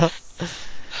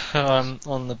 I'm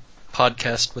on the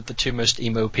podcast with the two most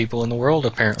emo people in the world,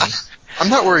 apparently. I'm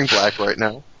not wearing black right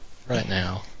now. Right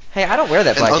now. Hey, I don't wear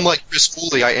that black. And unlike Chris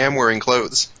Cooley, I am wearing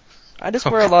clothes. I just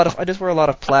wear a lot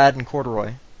of plaid and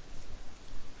corduroy.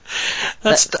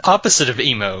 That's the opposite of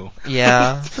emo.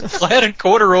 Yeah. Plaid and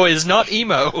corduroy is not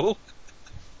emo.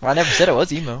 Well, I never said it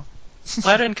was emo.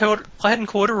 Plaid and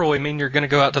corduroy mean you're going to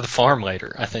go out to the farm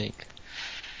later, I think.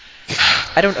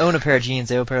 I don't own a pair of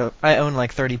jeans. I own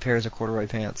like 30 pairs of corduroy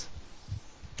pants.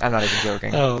 I'm not even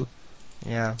joking. Oh.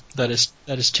 Yeah. That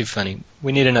is too funny.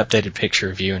 We need an updated picture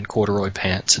of you in corduroy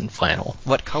pants and flannel.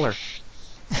 What color?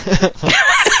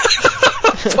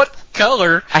 What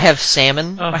color? I have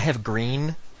salmon. I have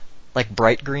green. Like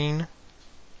bright green.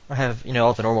 I have,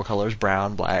 all the normal colors: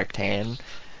 brown, black, tan.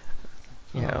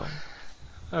 Okay.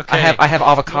 I have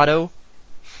avocado.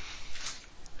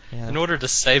 Yeah. In order to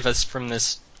save us from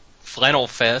this flannel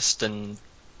fest and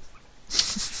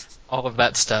all of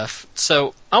that stuff,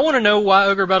 so I want to know why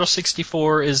Ogre Battle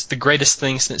 64 is the greatest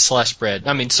thing since sliced bread.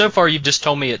 I mean, so far you've just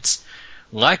told me it's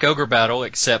like Ogre Battle,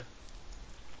 except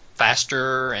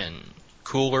faster and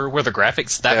cooler. Were the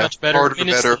graphics that much better? Harder,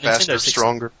 better, faster,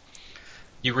 stronger.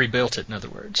 You rebuilt it, in other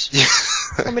words.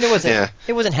 I mean,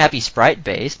 it wasn't happy sprite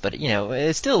based, but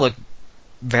it still looked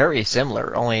very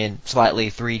similar, only in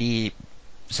slightly 3D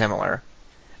similar.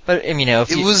 But I mean, it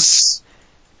was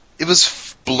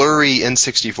blurry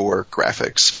N64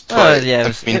 graphics. But,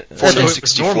 yeah, for the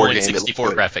N64 normal game,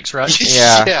 N64 graphics, right?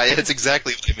 Yeah, yeah, that's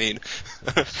exactly what I mean.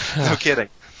 No kidding.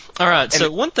 All right, so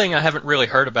one thing I haven't really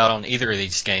heard about on either of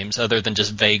these games, other than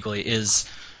just vaguely, is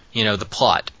the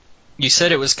plot. You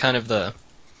said it was kind of the,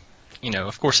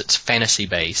 of course it's fantasy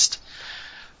based.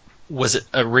 Was it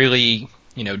a really,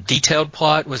 detailed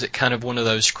plot? Was it kind of one of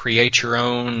those create your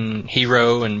own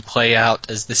hero and play out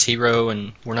as this hero,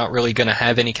 and we're not really going to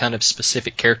have any kind of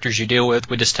specific characters you deal with?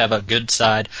 We just have a good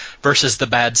side versus the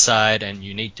bad side, and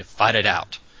you need to fight it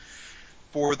out.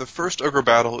 For the first Ogre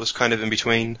Battle, it was kind of in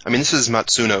between. I mean, this is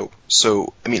Matsuno,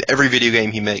 so, every video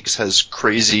game he makes has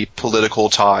crazy political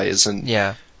ties and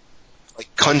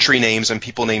like country names and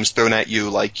people names thrown at you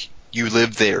like you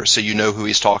live there, so you know who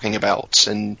he's talking about.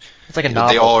 And it's like a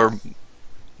novel. They all are,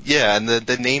 and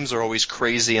the names are always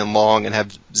crazy and long and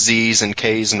have Z's and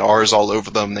K's and R's all over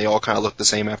them. They all kind of look the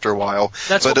same after a while.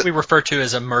 That's what we refer to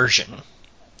as immersion.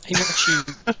 He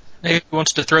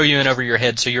wants to throw you in over your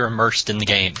head so you're immersed in the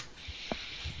game.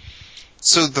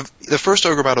 So the first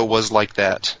Ogre Battle was like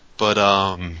that, but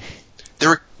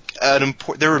there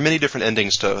were many different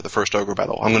endings to the first Ogre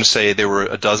Battle. I'm going to say there were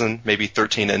a dozen, maybe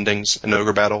 13 endings in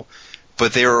Ogre Battle,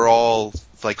 but they were all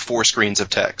like 4 screens of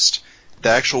text. The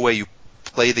actual way you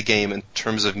play the game in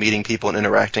terms of meeting people and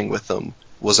interacting with them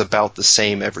was about the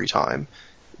same every time.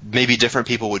 Maybe different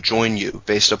people would join you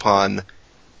based upon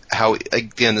how,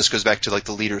 again, this goes back to like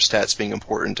the leader stats being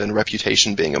important and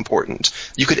reputation being important.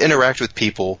 You could interact with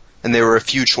people, and there were a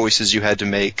few choices you had to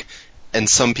make, and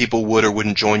some people would or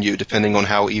wouldn't join you depending on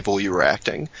how evil you were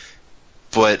acting.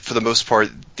 But for the most part,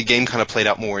 the game kind of played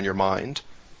out more in your mind.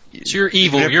 So you're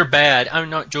evil, you're bad, I'm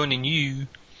not joining you.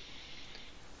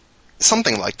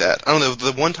 Something like that. I don't know,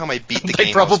 the one time I beat the game...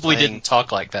 They probably didn't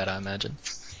talk like that, I imagine.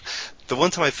 The one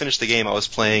time I finished the game, I was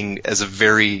playing as a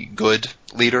very good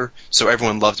leader, so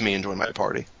everyone loved me and joined my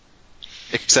party.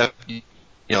 Except,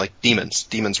 like demons.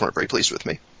 Demons weren't very pleased with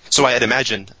me. So I had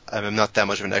imagined, I'm not that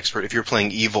much of an expert, if you're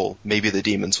playing evil, maybe the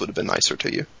demons would have been nicer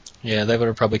to you. Yeah, they would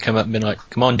have probably come up and been like,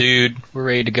 come on dude, we're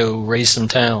ready to go raise some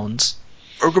towns.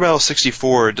 Ogre Battle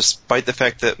 64, despite the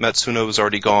fact that Matsuno was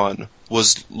already gone,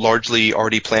 was largely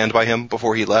already planned by him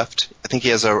before he left. I think he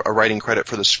has a writing credit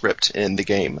for the script in the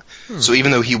game. So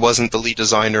even though he wasn't the lead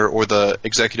designer or the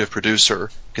executive producer,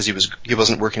 because he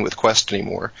wasn't working with Quest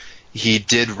anymore, he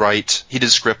did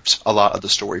script a lot of the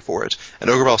story for it. And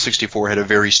Ogre Battle 64 had a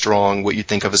very strong, what you'd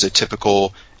think of as a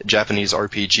typical Japanese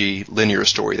RPG linear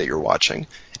story that you're watching.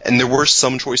 And there were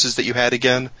some choices that you had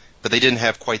again, but they didn't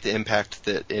have quite the impact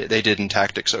that they did in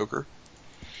Tactics Ogre.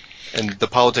 And the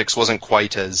politics wasn't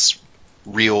quite as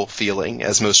real feeling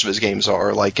as most of his games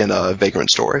are, like in a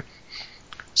Vagrant Story.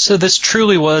 So this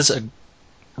truly was a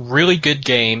really good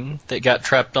game that got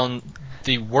trapped on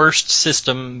the worst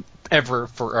system ever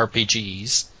for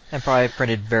RPGs. And probably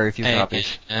printed very few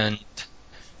copies. And,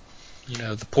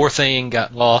 the poor thing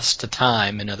got lost to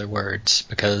time, in other words,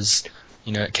 because,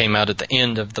 it came out at the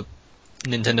end of the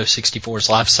Nintendo 64's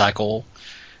life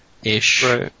cycle-ish.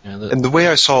 Right. And the way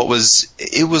I saw it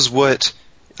was what,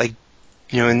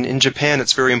 in Japan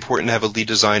it's very important to have a lead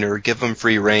designer, give him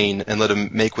free reign, and let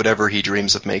him make whatever he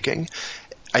dreams of making.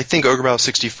 I think Ogre Battle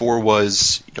 64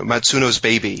 was Matsuno's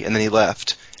baby, and then he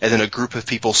left, and then a group of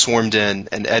people swarmed in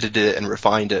and edited it and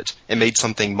refined it, and made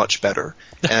something much better.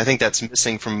 And I think that's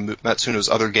missing from Matsuno's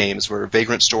other games, where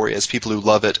Vagrant Story has people who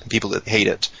love it and people that hate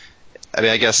it. I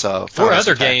mean, I guess... or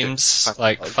other games,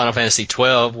 like Final Fantasy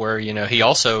XII, where, he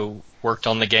also worked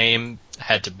on the game,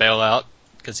 had to bail out,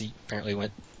 because he apparently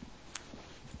went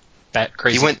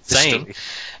crazy insane.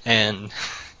 And,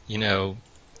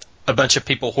 a bunch of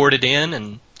people hoarded in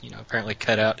and, apparently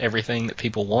cut out everything that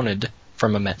people wanted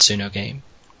from a Matsuno game.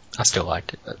 I still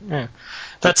liked it, but yeah.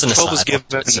 That's an aside. 12 was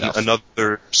given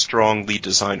another strong lead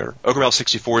designer. Ogre Battle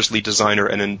 64's lead designer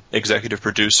and an executive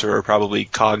producer are probably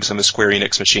cogs in the Square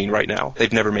Enix machine right now.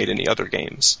 They've never made any other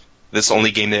games. This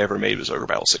only game they ever made was Ogre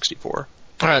Battle 64.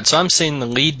 Alright, so I'm seeing the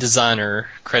lead designer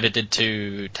credited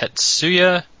to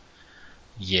Tetsuya.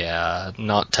 Yeah,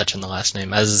 not touching the last name.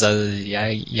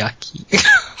 Azayaki.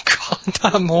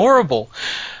 God, I'm horrible.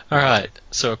 Alright,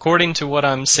 so according to what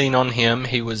I'm seeing on him,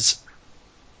 he was...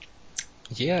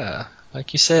 Yeah,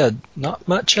 like you said, not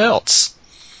much else.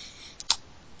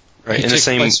 Right, he in took the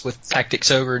same place with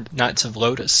Tactics Ogre Knights of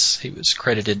Lotus. He was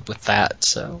credited with that,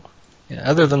 so... Yeah,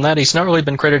 other than that, he's not really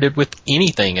been credited with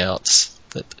anything else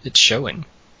that it's showing.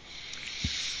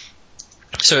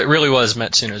 So it really was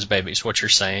Matsuno's baby, is what you're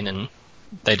saying, and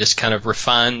they just kind of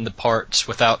refined the parts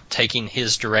without taking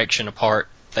his direction apart.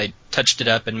 They touched it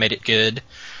up and made it good.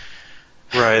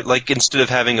 Right, like instead of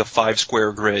having a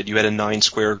 5-square grid, you had a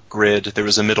 9-square grid. There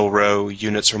was a middle row.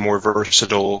 Units are more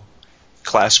versatile.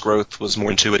 Class growth was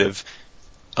more intuitive.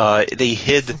 They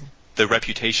hid the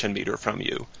reputation meter from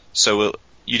you, so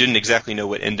you didn't exactly know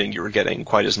what ending you were getting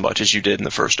quite as much as you did in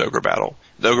the first Ogre Battle.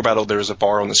 The Ogre Battle, there was a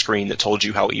bar on the screen that told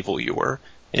you how evil you were.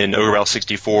 In Ogre Battle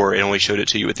 64, it only showed it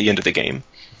to you at the end of the game.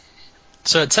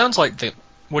 So it sounds like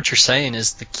what you're saying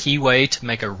is the key way to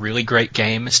make a really great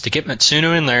game is to get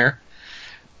Matsuno in there,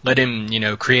 let him,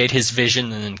 create his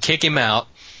vision, and then kick him out.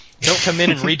 Don't come in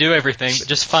and redo everything, but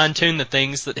just fine-tune the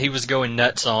things that he was going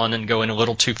nuts on and going a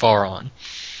little too far on.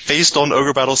 Based on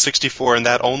Ogre Battle 64 and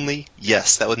that only,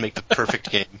 yes, that would make the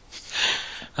perfect game.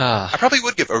 I probably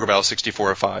would give Ogre Battle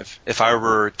 64 a 5. If I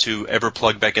were to ever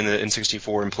plug back in the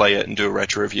N64 and play it and do a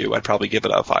retro review, I'd probably give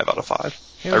it a 5 out of 5.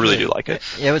 I really do like it.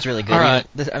 Yeah, it was really good. All right.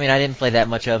 I mean, I didn't play that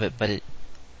much of it, but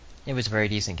it was a very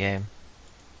decent game.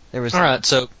 All right,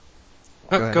 so...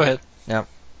 Go ahead. No.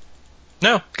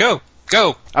 No, go!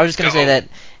 I was just going to say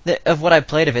that of what I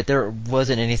played of it, there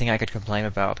wasn't anything I could complain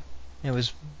about. It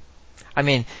was... I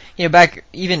mean, back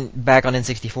on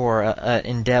N64,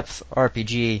 in-depth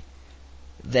RPG,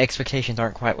 the expectations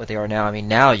aren't quite what they are now. I mean,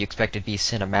 now you expect it to be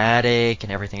cinematic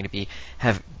and everything to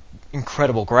have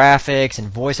incredible graphics and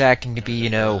voice acting to be,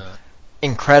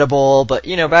 incredible. But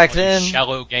back then,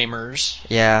 shallow gamers.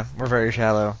 Yeah, we're very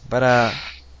shallow. But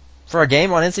for a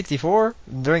game on N64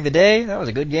 during the day, that was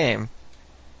a good game.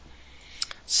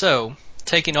 So,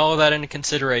 taking all of that into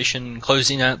consideration,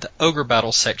 closing out the Ogre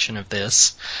Battle section of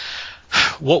this,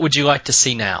 what would you like to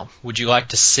see now? Would you like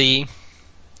to see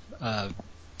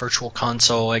Virtual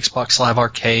Console, Xbox Live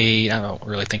Arcade. I don't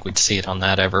really think we'd see it on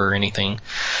that ever or anything.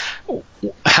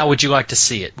 How would you like to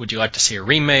see it? Would you like to see a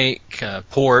remake, a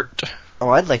port? Oh,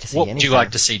 I'd like to see What anything. would you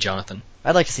like to see, Jonathan?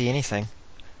 I'd like to see anything.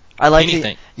 I like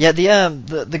Anything.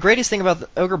 the greatest thing about the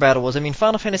Ogre Battle was, I mean,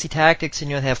 Final Fantasy Tactics, and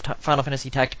they have Final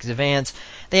Fantasy Tactics Advance.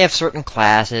 They have certain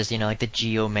classes, like the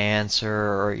Geomancer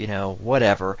or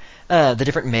whatever, the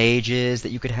different mages that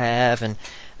you could have,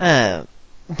 and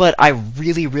but I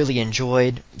really, really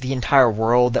enjoyed the entire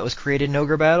world that was created in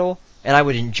Ogre Battle, and I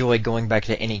would enjoy going back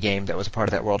to any game that was a part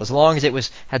of that world, as long as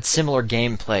it had similar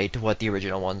gameplay to what the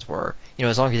original ones were.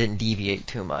 As long as it didn't deviate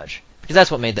too much, because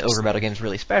that's what made the Ogre Battle games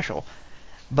really special.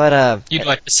 But you'd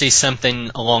like to see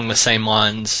something along the same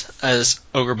lines as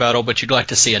Ogre Battle, but you'd like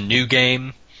to see a new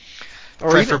game,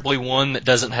 preferably one that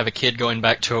doesn't have a kid going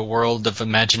back to a world of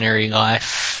imaginary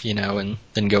life, and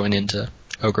then going into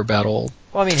Ogre Battle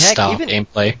style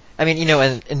gameplay. I mean,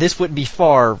 and this wouldn't be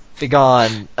far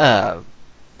beyond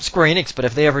Square Enix, but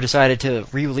if they ever decided to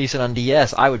re-release it on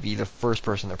DS, I would be the first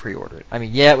person to pre-order it. I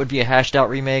mean, yeah, it would be a hashed-out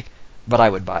remake, but I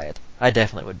would buy it. I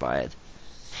definitely would buy it.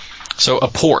 So a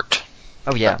port.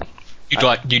 Oh yeah.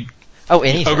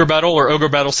 Anything. Ogre Battle or Ogre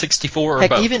Battle 64 or Heck,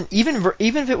 both? even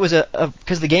if it was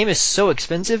because the game is so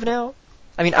expensive now.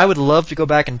 I mean, I would love to go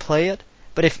back and play it,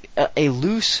 but if a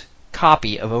loose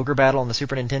copy of Ogre Battle on the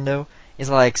Super Nintendo is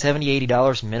like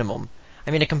 $70-$80 minimum, I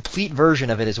mean, a complete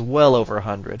version of it is well over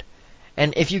 $100.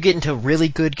 And if you get into really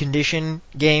good condition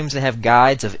games that have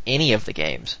guides of any of the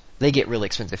games, they get really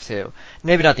expensive too.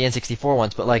 Maybe not the N64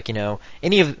 ones, but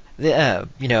any of the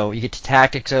you get to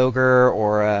Tactics Ogre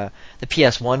or the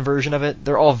PS1 version of it.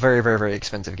 They're all very, very, very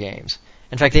expensive games.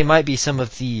 In fact, they might be some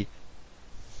of the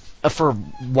for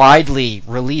widely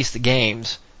released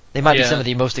games. They might be some of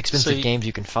the most expensive games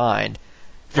you can find.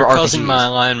 You're causing my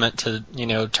alignment to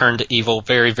turn to evil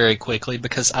very, very quickly,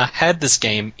 because I had this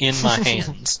game in my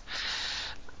hands.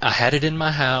 I had it in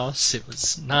my house. It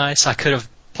was nice. I could have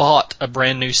bought a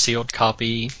brand new sealed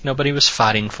copy. Nobody was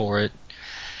fighting for it.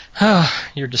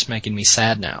 You're just making me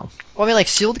sad now. Well, I mean,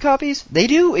 sealed copies, they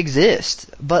do exist,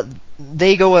 but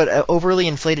they go at overly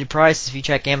inflated prices if you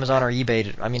check Amazon or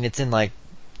eBay. I mean, it's in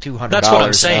 $200. That's what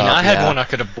I'm saying. I had one I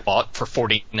could have bought for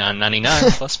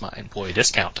 $49.99 plus my employee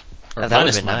discount. Or that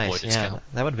would have been nice. Yeah,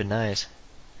 that would have been nice.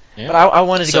 Yeah. But I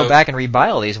wanted to go back and rebuy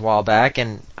all these a while back,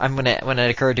 and when it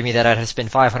occurred to me that I'd have to spend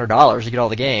 $500 to get all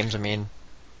the games, I mean,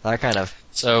 that kind of...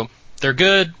 So, they're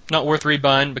good, not worth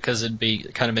rebuying because it'd be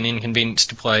kind of an inconvenience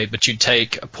to play, but you'd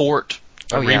take a port,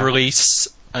 a re-release,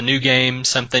 a new game,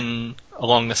 something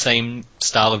along the same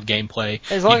style of gameplay.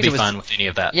 You'd be fine with any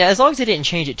of that. Yeah, as long as they didn't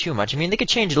change it too much. I mean, they could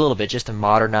change it a little bit just to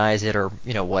modernize it or,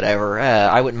 whatever.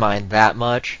 I wouldn't mind that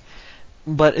much.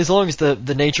 But as long as the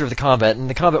nature of the combat, and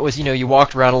the combat was, you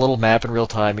walked around a little map in real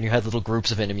time, and you had little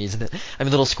groups of enemies,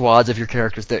 little squads of your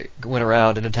characters that went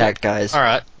around and attacked guys. All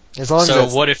right. So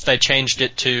what if they changed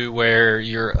it to where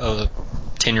you're a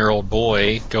 10-year-old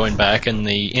boy going back, and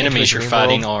the enemies you're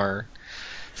fighting are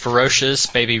ferocious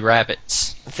baby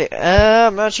rabbits?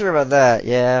 I'm not sure about that.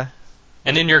 Yeah.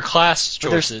 And in your class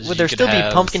choices, would there still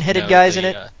be pumpkin-headed guys in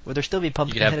it? Would there still be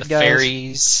pumpkin-headed guys? You could have the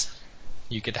fairies.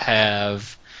 You could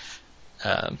have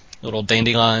little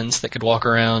dandelions that could walk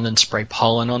around and spray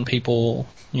pollen on people.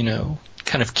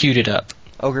 Kind of cute it up.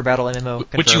 Ogre Battle MMO.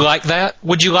 Confirmed. Would you like that?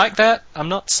 Would you like that? I'm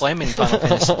not slamming Final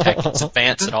Fantasy Tactics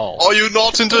Advance at all. Are you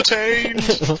not entertained?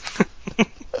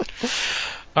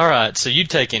 All right, so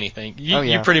you'd take anything.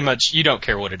 You pretty much, you don't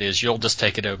care what it is. You'll just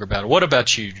take it Ogre Battle. What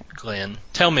about you, Glenn?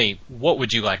 Tell me, what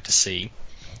would you like to see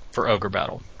for Ogre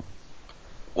Battle?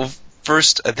 Well,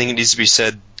 first, I think it needs to be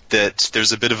said that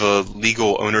there's a bit of a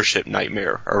legal ownership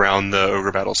nightmare around the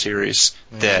Ogre Battle series.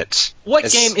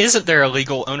 What game isn't there a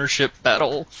legal ownership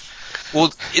battle?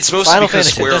 Well, it's mostly Final because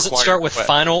Fantasy. Square Does it start with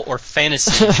Final or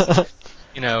Fantasy?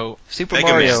 Super Mega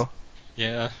Mario. Man.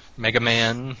 Yeah, Mega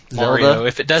Man, Zelda. Mario.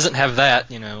 If it doesn't have that,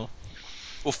 Well,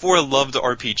 for a loved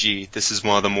RPG, this is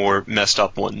one of the more messed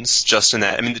up ones, just in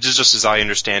that. I mean, just as I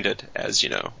understand it, as,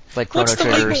 Like Chrono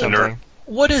Trigger or something.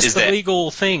 What is the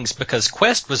legal things? Because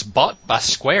Quest was bought by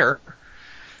Square.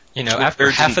 After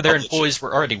half of their employees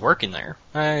were already working there.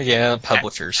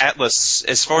 Publishers. Atlas,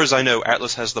 as far as I know,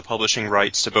 Atlas has the publishing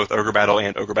rights to both Ogre Battle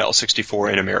and Ogre Battle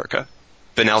 64 in America.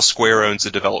 But now Square owns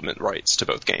the development rights to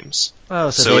both games.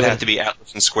 Oh, so it would have to be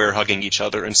Atlas and Square hugging each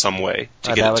other in some way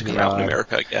to get it to come out in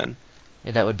America again.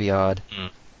 Yeah, that would be odd.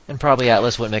 And probably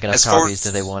Atlas wouldn't make enough copies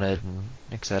that they wanted, and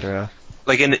etc.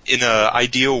 Like in an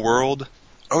ideal world,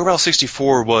 Ogre Battle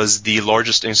 64 was the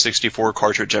largest N64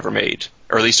 cartridge ever made,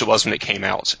 or at least it was when it came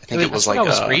out. I think it was I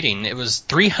was reading. It was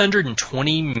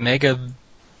 320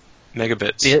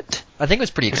 megabits. bit. I think it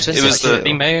was pretty expensive. It was too.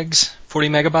 40 megs, 40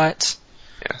 megabytes.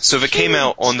 Yeah. So if it came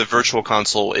out on the Virtual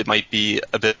Console, it might be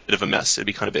a bit of a mess. It'd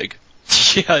be kind of big.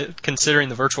 Yeah, considering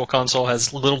the Virtual Console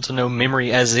has little to no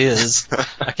memory as is,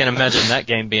 I can imagine that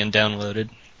game being downloaded.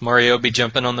 Mario be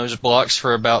jumping on those blocks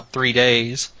for about 3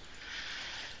 days.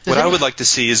 What I would like to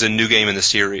see is a new game in the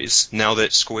series. Now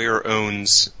that Square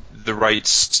owns the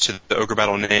rights to the Ogre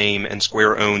Battle name, and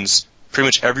Square owns pretty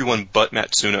much everyone but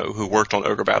Matsuno who worked on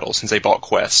Ogre Battle since they bought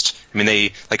Quest. I mean,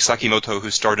 they, like Sakimoto,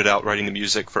 who started out writing the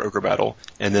music for Ogre Battle,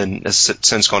 and then has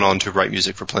since gone on to write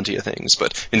music for plenty of things.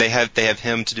 But I mean, they have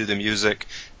him to do the music.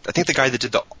 I think the guy that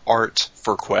did the art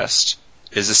for Quest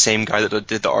is the same guy that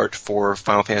did the art for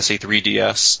Final Fantasy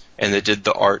 3DS, and that did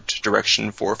the art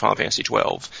direction for Final Fantasy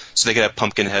 12. So they could have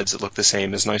pumpkin heads that look the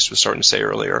same, as Nice was starting to say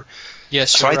earlier.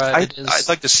 Yes, So you're right. I'd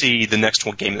like to see the next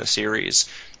one game in the series.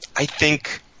 I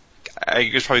think,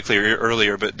 it was probably clear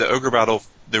earlier, but the Ogre Battle,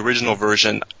 the original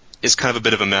version, is kind of a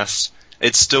bit of a mess.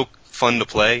 It's still fun to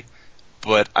play,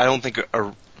 but I don't think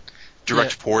a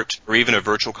direct port or even a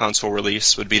Virtual Console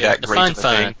release would be that great of a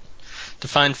thing.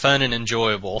 Define fun and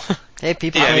enjoyable. Hey,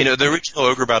 people. Yeah, I mean, the original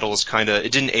Ogre Battle is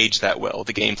it didn't age that well.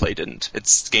 The gameplay didn't.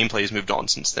 Its gameplay has moved on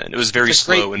since then. It was very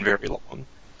slow and very long.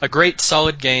 A great,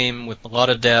 solid game with a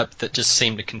lot of depth that just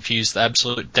seemed to confuse the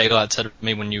absolute daylights out of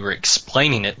me when you were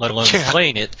explaining it, let alone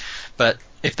playing it. But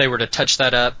if they were to touch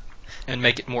that up and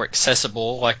make it more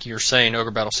accessible, like you're saying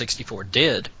Ogre Battle 64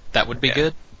 did, that would be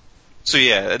good. So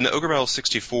yeah, and the Ogre Battle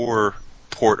 64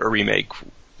 port or remake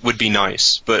would be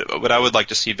nice, but what I would like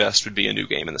to see best would be a new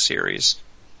game in the series.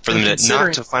 For them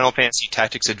not to Final Fantasy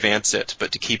Tactics Advance it,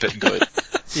 but to keep it good.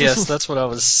 Yes, that's what I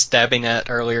was stabbing at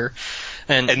earlier.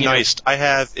 And nice. I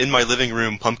have in my living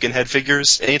room Pumpkinhead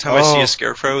figures. Anytime I see a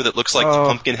Scarecrow that looks like the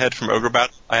Pumpkinhead from Ogre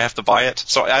Battle, I have to buy it.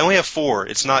 So I only have 4.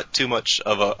 It's not too much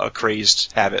of a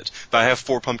crazed habit, but I have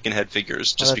 4 Pumpkinhead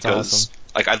figures just because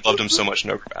awesome. I loved them so much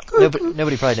in Ogre Battle.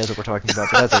 Nobody probably knows what we're talking about,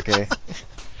 but that's okay.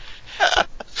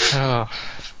 Oh,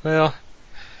 well,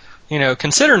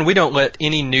 considering we don't let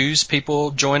any news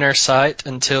people join our site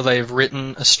until they've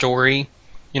written a story,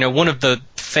 one of the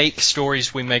fake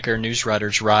stories we make our news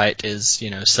writers write is,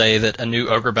 say that a new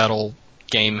Ogre Battle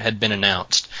game had been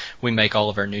announced. We make all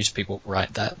of our news people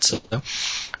write that. So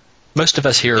most of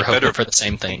us here are hoping for the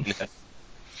same thing.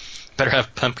 Better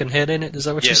have Pumpkinhead in it? Is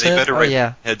that what you said? Yeah, they better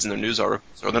write heads in their news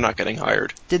articles, or they're not getting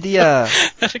hired. Did the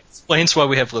That explains why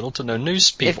we have little to no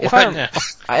news people now.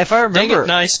 If I remember, dang it,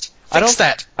 Nice. Fix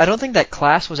that. I don't think that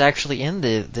class was actually in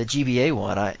the GBA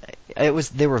one.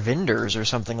 They were vendors or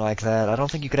something like that. I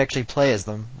don't think you could actually play as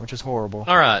them, which is horrible.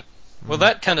 All right. Well,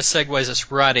 that kind of segues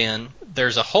us right in.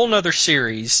 There's a whole nother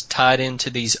series tied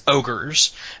into these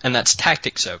ogres, and that's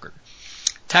Tactics Ogre.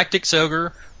 Tactics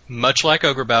Ogre, much like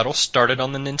Ogre Battle, started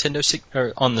on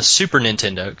the Super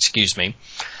Nintendo,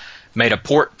 made a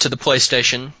port to the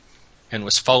PlayStation, and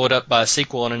was followed up by a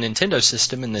sequel on a Nintendo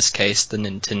system, in this case, the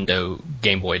Nintendo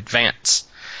Game Boy Advance.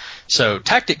 So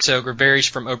Tactics Ogre varies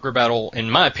from Ogre Battle, in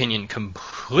my opinion,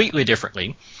 completely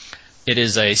differently. It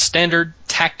is a standard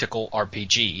tactical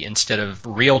RPG instead of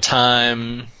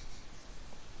real-time,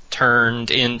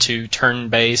 turned into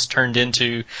turn-based, turned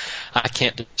into, I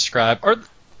can't describe. Or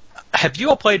have you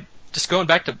all played, just going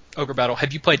back to Ogre Battle,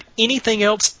 have you played anything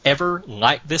else ever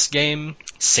like this game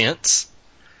since?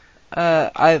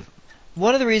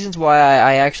 One of the reasons why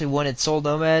I actually wanted Soul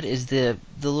Nomad is the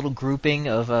little grouping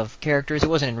of characters. It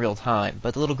wasn't in real time,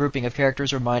 but the little grouping of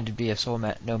characters reminded me of Soul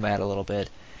Nomad a little bit.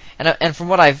 And from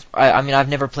what I've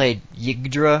never played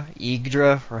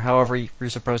Yggdra, or however you're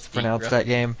supposed to pronounce that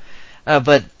game.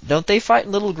 But don't they fight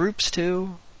in little groups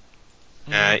too?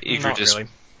 Yggdra really.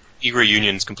 Yggdra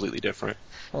Union is completely different.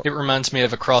 It reminds me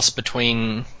of a cross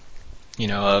between,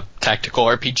 a tactical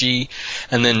RPG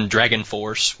and then Dragon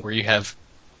Force, where you have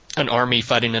an army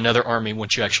fighting another army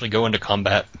once you actually go into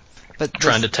combat,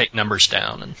 trying to take numbers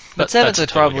down. But Sevens would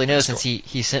probably know, since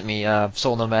he sent me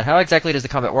Soul Nomad. How exactly does the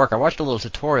combat work? I watched a little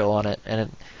tutorial on it, and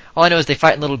all I know is they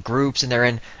fight in little groups, and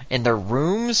they're in their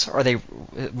rooms. What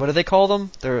do they call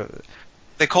them?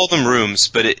 They call them rooms,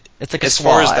 but it's like as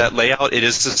far as that layout, it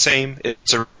is the same.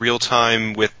 It's a real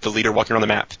time with the leader walking around the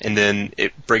map, and then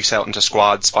it breaks out into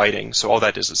squads fighting. So all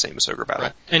that is the same as Ogre Battle.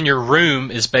 Right. And your room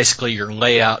is basically your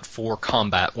layout for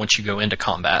combat once you go into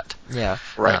combat. Yeah.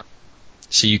 Right.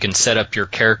 So you can set up your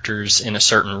characters in a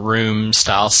certain room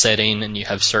style setting, and you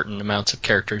have certain amounts of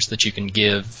characters that you can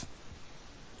give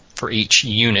for each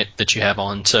unit that you have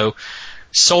on. So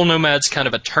Soul Nomad's kind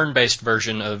of a turn-based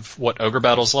version of what Ogre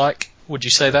Battle's like. Would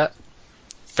you say that?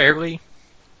 Fairly?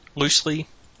 Loosely?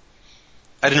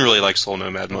 I didn't really like Soul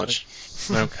Nomad much.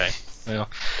 Okay. Well,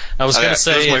 I was going to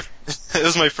say, it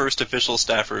was my first official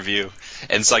staff review,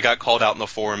 and so I got called out in the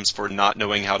forums for not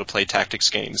knowing how to play tactics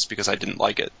games because I didn't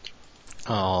like it.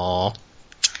 "Aw,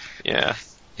 Yeah.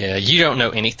 yeah, you don't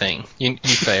know anything. You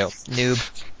failed, Noob.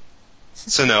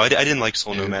 So no, I didn't like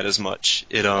Soul Nomad as much.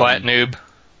 quiet noob.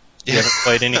 You haven't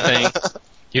played anything.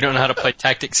 You don't know how to play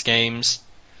tactics games.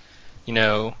 You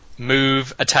know,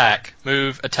 move, attack,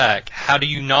 move, attack. How do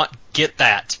you not get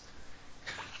that?"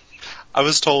 I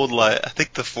was told, I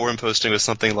think the forum posting was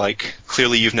something like,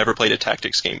 "Clearly you've never played a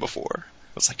tactics game before."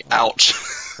 I was like, ouch.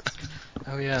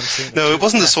 Oh yeah, I'm seeing. No, it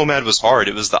wasn't that Soul Nomad was hard.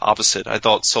 It was the opposite. I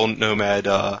thought Soul Nomad,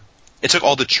 it took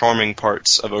all the charming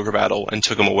parts of Ogre Battle and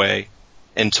took them away.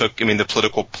 And the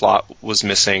political plot was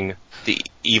missing. The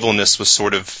evilness was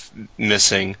sort of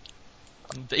missing.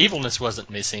 The evilness wasn't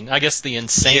missing. I guess the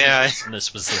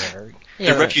insaneness was there.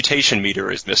 Yeah, The reputation meter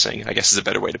is missing, I guess is a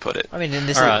better way to put it. I mean, and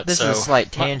this Alright, is a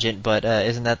slight tangent, but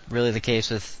isn't that really the case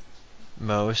with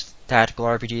most tactical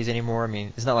RPGs anymore? I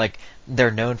mean, it's not like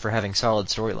they're known for having solid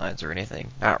storylines or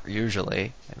anything. Not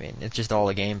usually. I mean, it's just all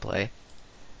a gameplay.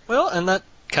 Well, and that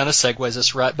kind of segues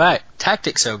us right back.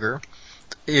 Tactics Ogre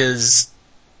is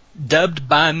dubbed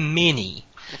by many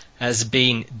as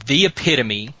being the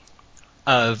epitome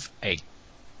of a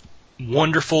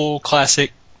wonderful,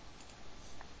 classic,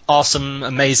 awesome,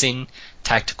 amazing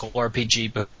tactical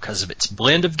RPG because of its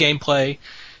blend of gameplay,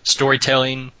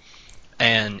 storytelling,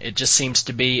 and it just seems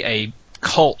to be a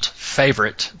cult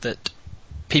favorite that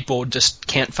people just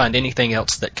can't find anything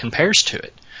else that compares to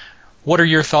it. What are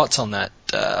your thoughts on that,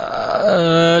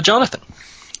 Jonathan?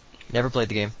 Never played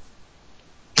the game.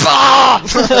 Ah!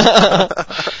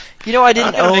 You know, I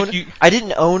didn't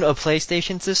own a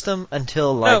PlayStation system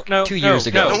until 2 No. years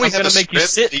ago. Don't we I'm have gonna a make you script?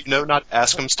 sit. Do you know not to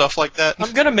ask him stuff like that?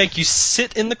 I'm going to make you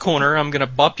sit in the corner. I'm going to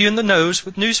bop you in the nose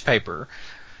with newspaper.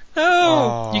 No,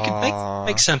 Aww. you can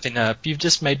make something up. You've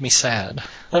just made me sad. That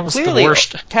Well, was clearly, the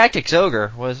worst. Tactics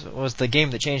Ogre was the game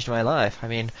that changed my life. I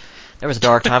mean, there was a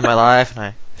dark time in my life, and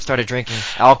I started drinking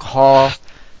alcohol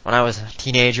when I was a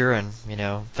teenager, and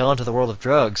fell into the world of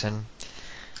drugs. And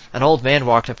an old man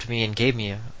walked up to me and gave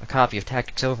me a copy of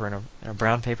Tactics Ogre in a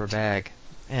brown paper bag.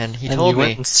 And he told you me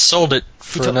went and sold it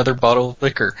for another bottle of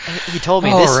liquor. He told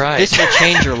me All this right. this will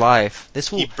change your life. This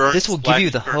will He burns give you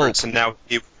the black hope. shirts, and now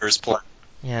he wears black.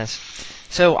 Yes.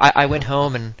 So I went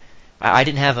home and I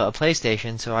didn't have a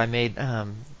PlayStation, so I made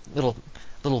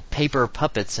little paper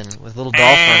puppets and with little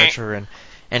doll furniture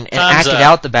and acted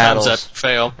out the battles. Time's up.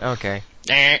 Fail. Okay.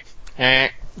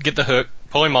 Get the hook.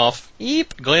 Pull him off.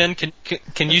 Eep. Glenn,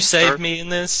 can you save me in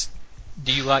this?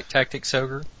 Do you like Tactics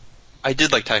Ogre? I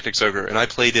did like Tactics Ogre, and I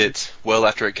played it well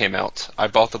after it came out. I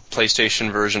bought the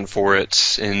PlayStation version for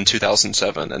it in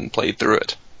 2007 and played through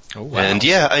it. Oh, wow. And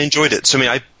yeah, I enjoyed it. So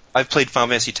I've played Final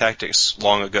Fantasy Tactics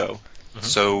long ago. Mhm.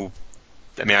 So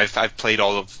I've played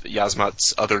all of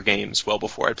Yasmat's other games well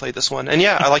before I played this one. And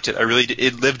yeah, I liked it.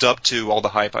 It lived up to all the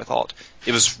hype, I thought.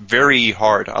 It was very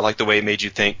hard. I liked the way it made you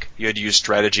think. You had to use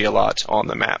strategy a lot on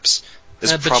the maps.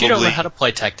 But you don't know how to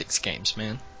play tactics games,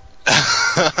 man.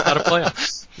 How to play them.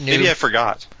 Maybe I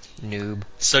forgot. Noob.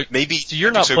 So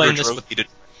you're not Tactics Ogre playing this drove with... me to-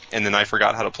 and then I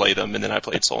forgot how to play them, and then I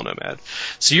played Soul Nomad.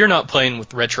 So you're not playing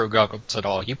with retro goggles at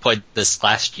all. You played this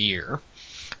last year,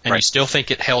 and Right. you still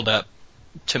think it held up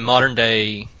to modern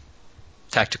day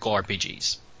tactical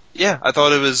RPGs. Yeah, I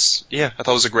thought it was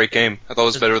a great game. I thought it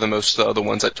was better than most of the other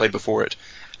ones I'd played before it.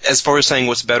 As far as saying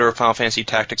what's better, Final Fantasy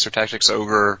Tactics or Tactics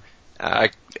Ogre, I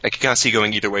can kind of see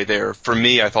going either way there. For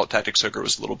me, I thought Tactics Ogre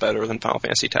was a little better than Final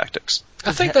Fantasy Tactics.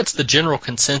 I think that's the general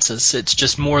consensus. It's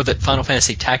just more that Final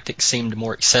Fantasy Tactics seemed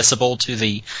more accessible to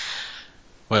the,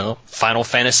 Final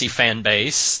Fantasy fan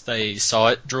base. They saw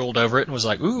it, drooled over it, and was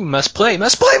like, ooh, must play,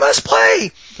 must play, must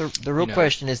play! The real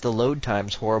question is the load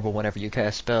time's horrible whenever you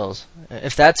cast spells.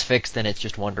 If that's fixed, then it's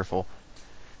just wonderful.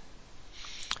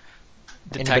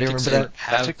 Did Anybody Tactics remember that?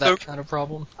 have Tactics that Ogre? kind of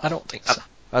problem? I don't think so.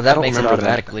 Oh, that don't makes it remember that.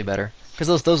 automatically better.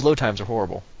 Because those load times are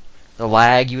horrible. The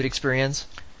lag you would experience,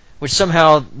 which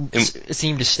somehow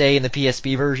seemed to stay in the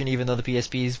PSP version, even though the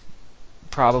PSP is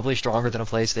probably stronger than a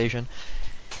PlayStation.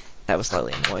 That was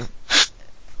slightly annoying.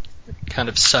 Kind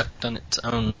of sucked on its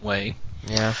own way.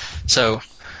 Yeah. So,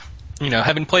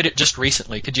 having played it just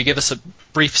recently, could you give us a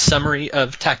brief summary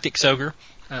of Tactics Ogre?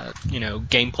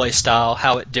 Gameplay style,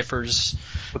 how it differs.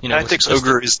 Tactics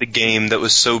Ogre is the game that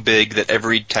was so big that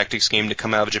every tactics game to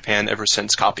come out of Japan ever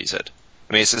since copies it.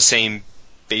 I mean, it's the same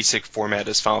basic format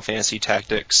as Final Fantasy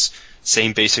Tactics,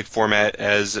 same basic format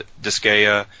as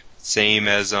Disgaea, same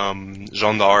as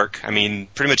Jeanne d'Arc. I mean,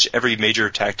 pretty much every major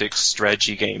tactics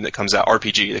strategy game that comes out,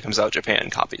 RPG that comes out of Japan,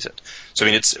 copies it. So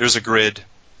I mean, there's a grid.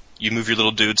 you move your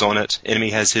little dudes on it,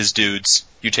 enemy has his dudes,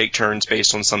 you take turns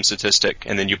based on some statistic,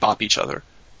 and then you bop each other.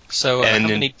 So, how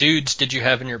many dudes did you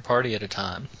have in your party at a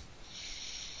time?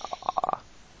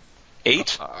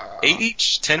 8? 8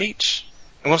 each? 10 each?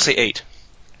 I want to say 8.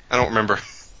 I don't remember.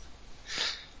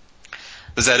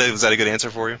 Was that a good answer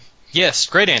for you? Yes,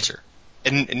 great answer.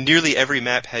 And nearly every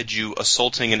map had you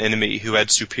assaulting an enemy who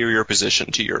had superior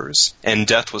position to yours, and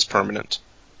death was permanent.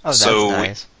 Oh, that's so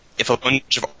nice. If a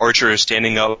bunch of archers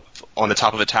standing up on the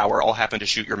top of a tower all happen to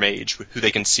shoot your mage, who they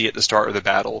can see at the start of the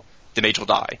battle, the mage will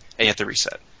die, and you have to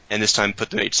reset. And this time put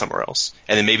the mage somewhere else.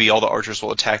 And then maybe all the archers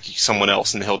will attack someone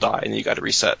else and he'll die, and then you gotta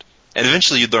reset. And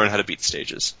eventually you'd learn how to beat the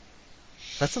stages.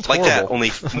 That sounds like horrible. that,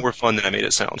 only more fun than I made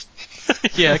it sound.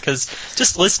 Yeah, because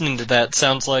just listening to that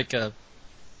sounds like a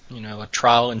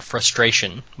trial in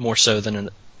frustration more so than an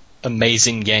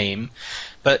amazing game.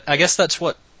 But I guess that's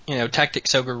what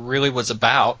Tactics Ogre really was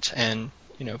about, and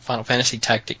Final Fantasy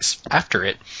Tactics after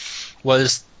it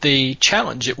was the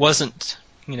challenge. It wasn't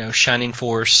Shining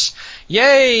Force.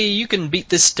 Yay! You can beat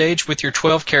this stage with your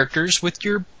 12 characters with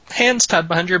your hands tied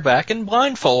behind your back and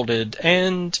blindfolded,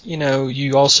 and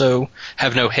you also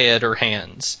have no head or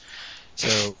hands.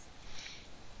 So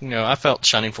I felt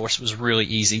Shining Force was really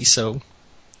easy. So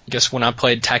I guess when I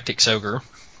played Tactics Ogre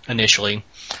initially,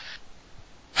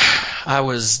 I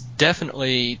was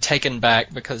definitely taken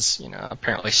back because I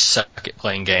apparently suck at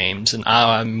playing games, and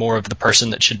I'm more of the person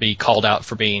that should be called out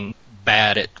for being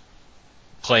bad at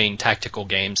playing tactical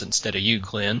games instead of you,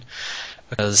 Glenn,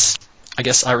 because I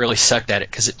guess I really sucked at it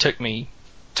because it took me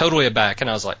totally aback, and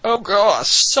I was like, oh god, I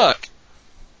suck.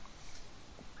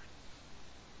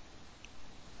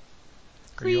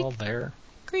 Are you all there?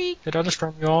 Creak. Did I just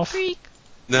turn you off? Creak.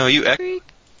 No, you Creak.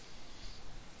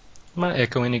 Am I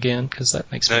echoing again? Because that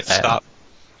makes me mad. Stop.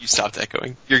 You stopped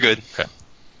echoing. You're good. Okay.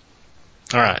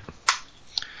 Alright.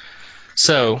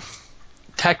 So,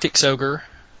 Tactics Ogre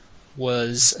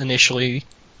was initially,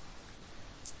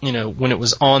 when it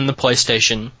was on the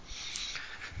PlayStation,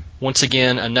 once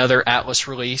again, another Atlas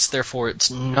release, therefore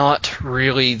it's not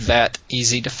really that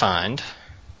easy to find.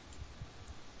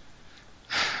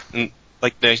 And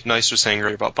like Nice was saying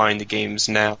earlier about buying the games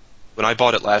now, when I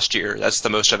bought it last year, that's the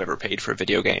most I've ever paid for a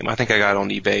video game. I think I got it on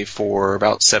eBay for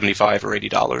about $75 or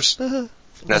 $80.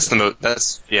 That's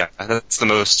the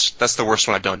most. That's the worst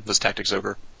one I've done was Tactics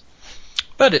Ogre.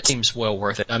 But it seems well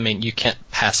worth it. I mean, you can't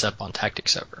pass up on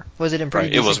Tactics Ogre. Was it in pretty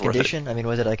Right, it was decent worth condition? I mean,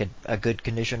 was it like a good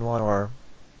condition one, or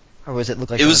was it look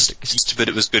like It was used, but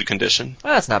it was good condition.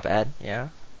 Well, that's not bad. Yeah,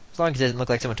 as long as it didn't look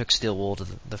like someone took steel wool to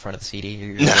the front of the CD,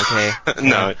 you're okay.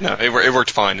 No, it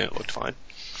worked fine and it looked fine.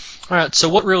 All right. So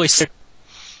what really set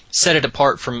it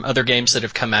apart from other games that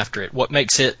have come after it? What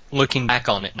makes it, looking back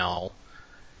on it now,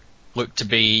 look to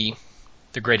be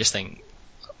the greatest thing?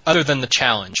 Other than the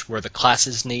challenge, were the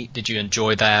classes neat? Did you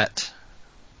enjoy that?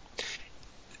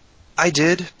 I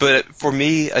did, but for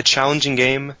me, a challenging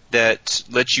game that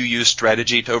lets you use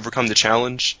strategy to overcome the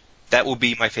challenge, that will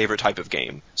be my favorite type of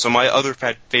game. So my other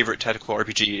favorite tactical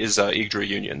RPG is Yggdra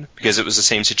Union, because it was the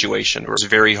same situation, where it was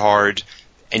very hard,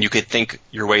 and you could think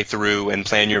your way through and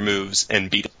plan your moves and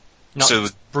beat it. So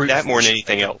that more than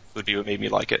anything else would be what made me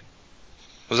like it.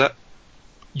 What was that?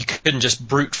 You couldn't just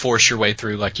brute force your way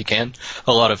through like you can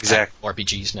a lot of Exactly.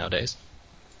 RPGs nowadays.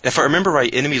 If I remember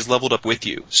right, enemies leveled up with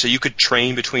you, so you could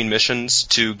train between missions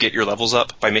to get your levels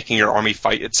up by making your army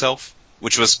fight itself,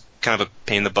 which was kind of a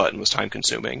pain in the butt and was time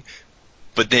consuming.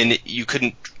 But then you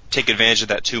couldn't take advantage of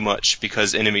that too much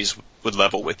because enemies would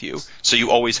level with you, so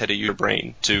you always had to use your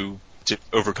brain to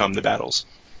overcome the battles.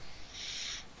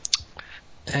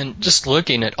 And just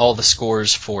looking at all the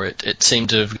scores for it, it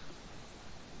seemed to have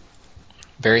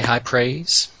very high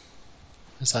praise,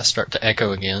 as I start to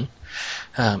echo again.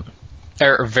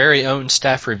 Our very own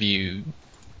staff review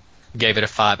gave it a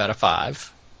 5 out of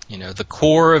 5. The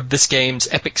core of this game's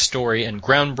epic story and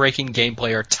groundbreaking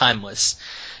gameplay are timeless,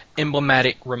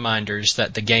 emblematic reminders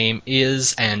that the game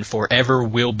is and forever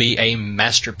will be a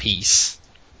masterpiece.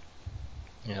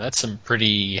 That's some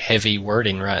pretty heavy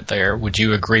wording right there. Would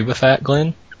you agree with that,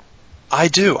 Glenn? I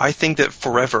do. I think that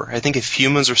forever. I think if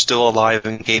humans are still alive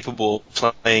and capable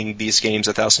of playing these games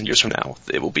 1,000 years from now,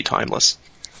 it will be timeless.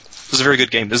 It was a very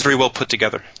good game. It was very well put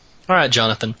together. All right,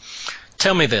 Jonathan.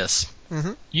 Tell me this.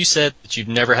 Mm-hmm. You said that you've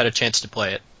never had a chance to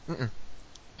play it. Mm-mm.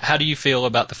 How do you feel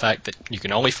about the fact that you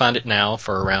can only find it now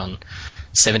for around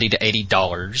 $70 to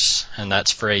 $80, and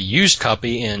that's for a used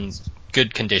copy in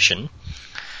good condition?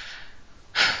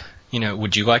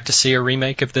 Would you like to see a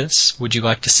remake of this? Would you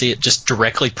like to see it just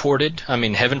directly ported? I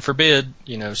mean, heaven forbid,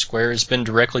 Square has been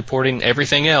directly porting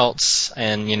everything else,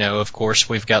 and, of course,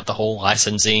 we've got the whole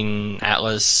licensing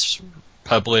Atlas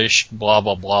published, blah,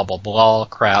 blah, blah, blah, blah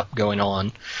crap going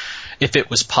on, if it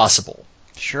was possible.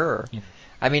 Sure. Yeah.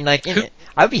 I mean, like,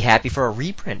 I'd be happy for a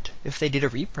reprint if they did a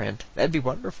reprint. That'd be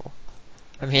wonderful.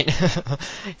 I mean,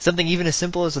 something even as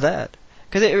simple as that.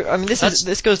 Because I mean,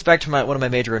 this goes back to one of my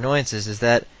major annoyances is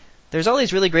that there's all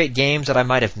these really great games that I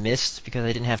might have missed because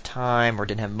I didn't have time or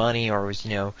didn't have money or was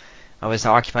I was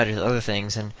occupied with other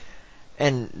things and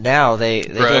now they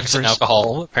drugs and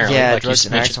alcohol apparently, yeah, like drugs you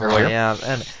and mentioned alcohol, earlier. yeah,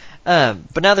 and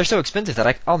but now they're so expensive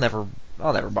that I'll never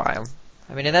buy them.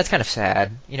 I mean, and that's kind of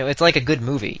sad. It's like a good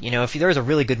movie. If there's a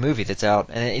really good movie that's out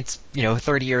and it's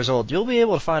 30 years old, you'll be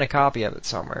able to find a copy of it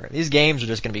somewhere. These games are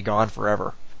just going to be gone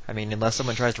forever. I mean, unless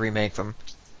someone tries to remake them.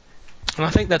 And I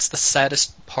think that's the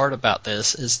saddest part about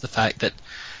this is the fact that,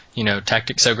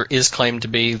 Tactics Ogre is claimed to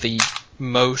be the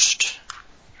most,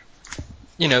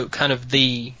 kind of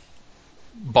the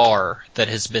bar that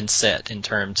has been set in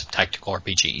terms of tactical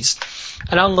RPGs.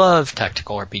 And I love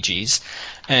tactical RPGs.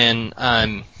 And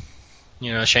I'm,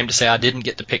 ashamed to say I didn't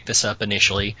get to pick this up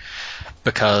initially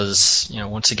because,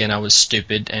 once again, I was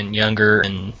stupid and younger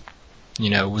and,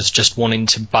 was just wanting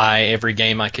to buy every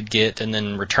game I could get and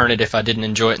then return it if I didn't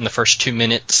enjoy it in the first 2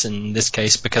 minutes. In this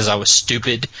case, because I was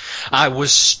stupid. I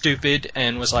was stupid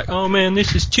and was like, oh man,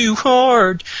 this is too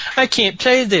hard. I can't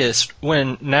play this.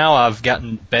 When now I've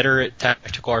gotten better at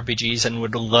tactical RPGs and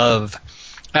would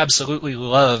absolutely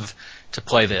love to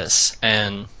play this.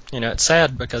 And, it's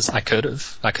sad because I could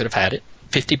have had it.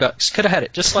 $50 could have had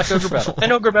it, just like Ogre Battle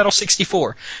and Ogre Battle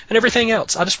 64 and everything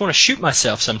else. I just want to shoot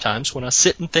myself sometimes when I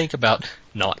sit and think about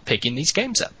not picking these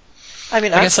games up. I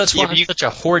mean, I guess that's why I'm such a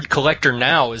hoard collector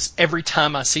now. Is every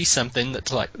time I see something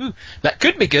that's like, ooh, that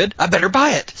could be good, I better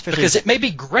buy it because it may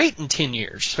be great in 10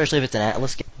 years. Especially if it's an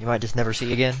Atlas game, you might just never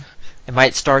see again. It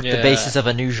might start the basis of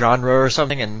a new genre or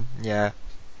something, and yeah,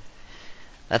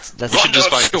 that's. You should just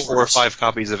buy 4 or 5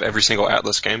 copies of every single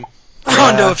Atlas game.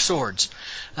 Rondo of Swords.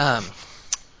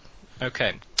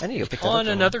 Okay. I need to go pick that up. On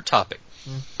another topic,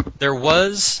 there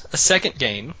was a second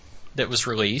game that was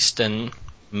released, and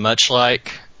much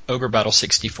like Ogre Battle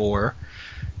 64,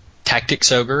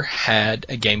 Tactics Ogre had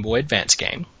a Game Boy Advance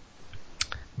game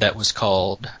that was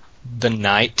called The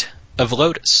Knight of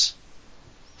Lotus.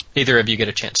 Either of you get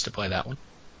a chance to play that one?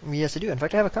 Yes, I do. In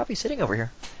fact, I have a copy sitting over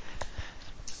here.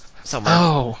 Somewhere.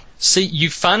 Oh, see,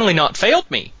 you finally not failed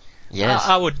me. Yes.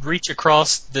 I would reach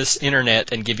across this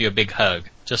internet and give you a big hug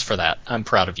just for that. I'm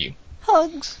proud of you.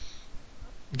 Hugs.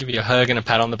 Give you a hug and a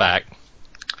pat on the back.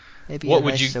 Maybe what a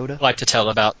would nice you soda. like to tell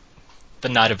about The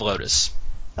Knight of Lotus?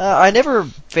 I never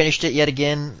finished it yet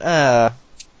again.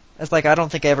 It's like I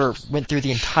don't think I ever went through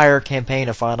the entire campaign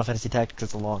of Final Fantasy Tactics.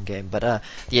 It's a long game, but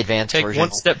the advanced take version.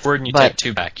 One step forward and you take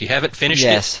 2 back. You haven't finished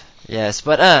it? Yes.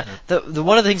 But the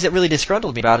one of the things that really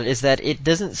disgruntled me about it is that it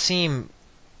doesn't seem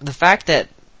the fact that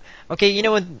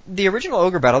in the original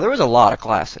Ogre Battle, there was a lot of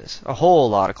classes. A whole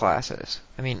lot of classes.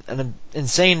 I mean, an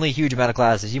insanely huge amount of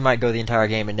classes. You might go the entire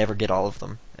game and never get all of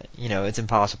them. It's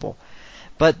impossible.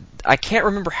 But I can't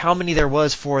remember how many there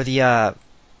was for the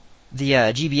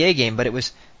GBA game, but it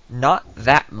was not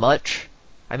that much.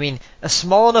 I mean, a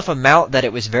small enough amount that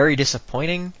it was very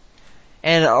disappointing.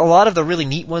 And a lot of the really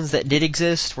neat ones that did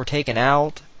exist were taken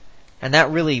out. And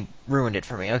that really ruined it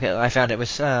for me. Okay, I found it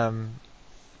was...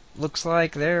 looks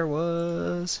like there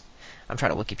was... I'm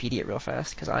trying to Wikipedia it real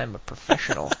fast, because I am a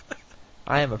professional.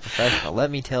 Let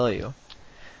me tell you.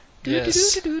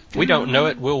 Yes. We don't know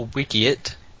it, we'll wiki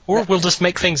it. Or we'll just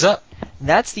make things up.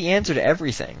 That's the answer to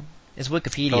everything, is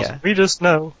Wikipedia. We just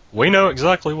know. We know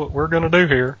exactly what we're going to do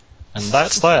here. And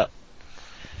that's that.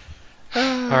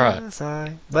 Alright.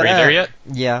 Sorry. Are you there yet?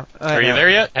 Yeah. Are you there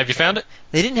yet? Have you found it?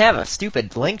 They didn't have a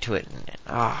stupid link to it.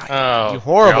 Oh, you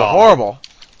horrible.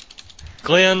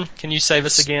 Glenn, can you save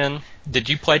us again? Did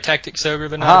you play Tactics Ogre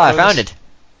the Night? I found it.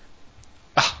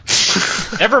 Oh.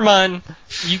 Never mind.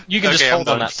 You can just hold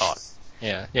on that thought.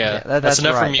 Yeah. That's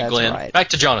enough right, from you, that's Glenn. right. Back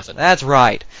to Jonathan. That's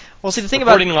right. Well, see, the thing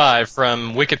Reporting live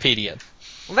from Wikipedia.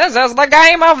 This is the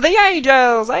game of the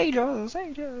ages.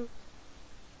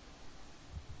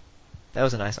 That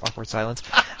was a nice awkward silence.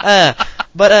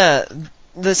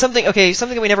 Something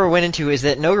that we never went into is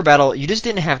that in Ogre Battle, you just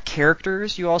didn't have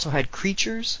characters, you also had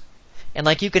creatures. And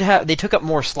they took up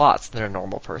more slots than a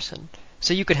normal person.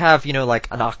 So you could have, like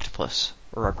an octopus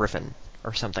or a griffin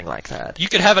or something like that. You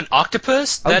could have an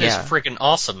octopus? That is yeah. freaking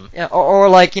awesome. Yeah, or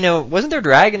wasn't there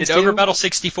dragons too? Did Ogre Battle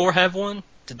 64 have one?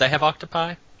 Did they have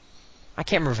octopi? I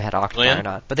can't remember if it had octopi Glenn? or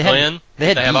not. But they had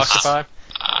have octopi?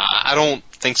 I don't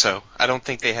think so. I don't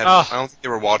think they had. Oh. I don't think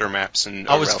there were water maps in.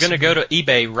 I was Ogre going to go to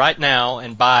eBay right now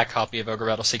and buy a copy of Ogre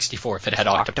Battle 64 if it had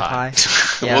octopi.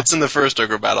 Yeah. Well, it's in the first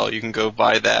Ogre Battle. You can go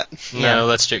buy that. No, Yeah.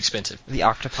 that's too expensive. The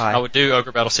octopi. I would do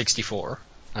Ogre Battle 64.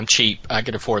 I'm cheap. I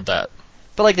could afford that.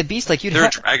 But like the beast, like you'd There are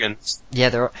have. dragons Yeah,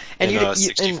 there are. And in you'd, you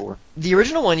 64. and the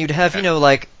original one, you'd have,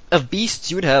 like, of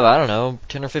beasts, you would have, I don't know,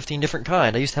 10 or 15 different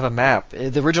kind. I used to have a map.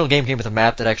 The original game came with a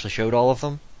map that actually showed all of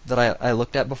them that I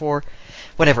looked at before.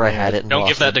 Whenever I had it. And Don't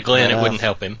lost give that it. to Glenn. But, It wouldn't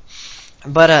help him.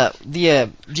 But the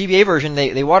GBA version,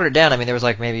 they watered it down. I mean, there was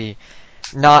like maybe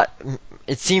not.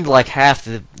 It seemed like half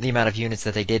the amount of units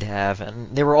that they did have,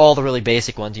 and they were all the really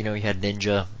basic ones. You had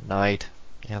ninja, knight,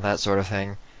 that sort of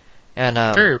thing. And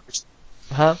Very,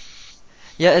 huh?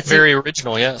 Yeah, it's very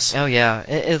original, yes. Oh yeah,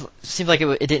 it seemed like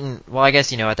it didn't. Well, I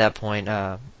guess at that point,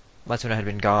 Matsuna had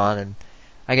been gone, and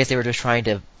I guess they were just trying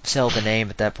to sell the name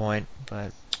at that point.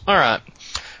 But All right.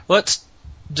 Let's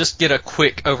just get a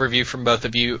quick overview from both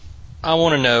of you. I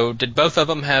want to know, did both of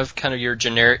them have kind of your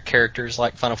generic characters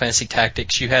like Final Fantasy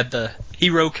Tactics? You had the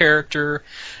hero character,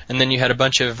 and then you had a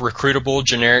bunch of recruitable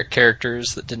generic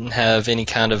characters that didn't have any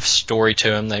kind of story to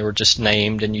them. They were just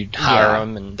named, and you'd hire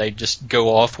them, and they'd just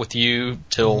go off with you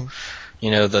till,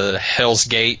 the Hell's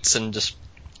Gates and just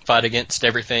fight against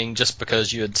everything just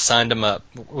because you had signed them up.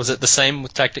 Was it the same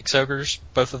with Tactics Ogres,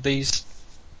 both of these?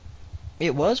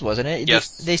 it was, wasn't it?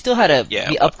 Yes. They still had to Yeah,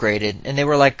 be upgraded, and they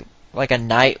were like a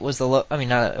knight was the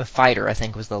not a fighter. I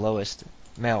think was the lowest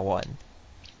male one,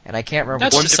 and I can't remember.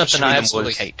 That's One just difference something I between them absolutely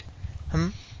was- hate. Hmm?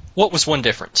 What was one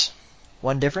difference?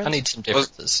 One difference. I need some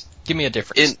differences. Give me a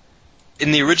difference.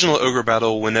 In the original Ogre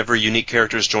Battle, whenever unique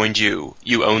characters joined you,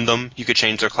 you owned them. You could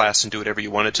change their class and do whatever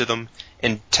you wanted to them.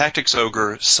 In Tactics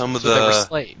Ogre, some of So they were the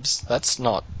slaves. That's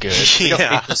not good. We don't Yeah.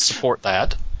 need to support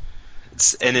that.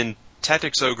 and in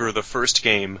Tactics Ogre, the first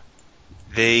game,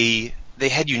 they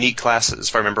had unique classes,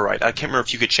 if I remember right. I can't remember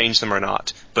if you could change them or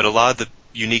not, but a lot of the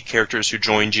unique characters who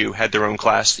joined you had their own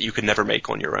class that you could never make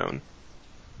on your own.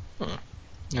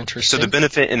 So Interesting. the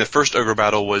benefit in the first Ogre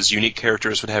Battle was unique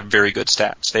characters would have very good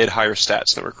stats. They had higher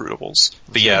stats than recruitables.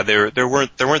 But yeah, there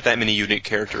weren't that many unique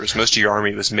characters. Most of your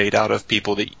army was made out of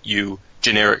people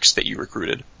generics that you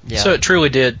recruited. Yeah. So it truly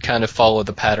did kind of follow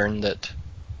the pattern that,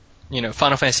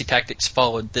 Final Fantasy Tactics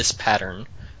followed this pattern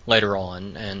later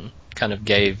on and kind of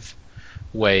gave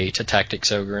way to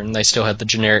Tactics Ogre, and they still had the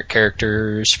generic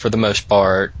characters for the most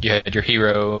part. You had your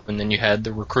hero, and then you had the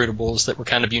recruitables that were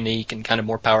kind of unique and kind of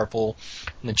more powerful,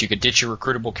 and that you could ditch your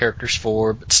recruitable characters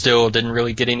for, but still didn't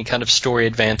really get any kind of story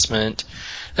advancement.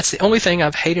 That's the only thing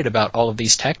I've hated about all of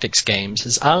these tactics games,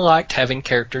 is I liked having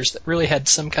characters that really had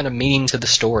some kind of meaning to the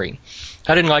story.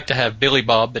 I didn't like to have Billy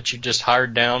Bob that you just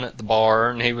hired down at the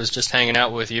bar and he was just hanging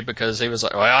out with you because he was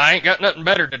like, well, I ain't got nothing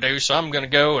better to do, so I'm going to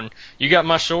go and you got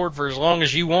my sword for as long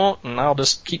as you want and I'll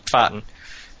just keep fighting.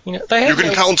 They had You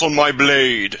can count on my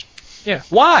blade. Yeah.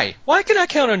 Why? Why can I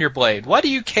count on your blade? Why do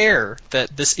you care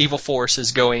that this evil force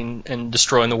is going and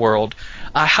destroying the world?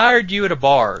 I hired you at a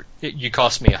bar. You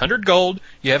cost me 100 gold.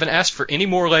 You haven't asked for any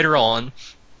more later on.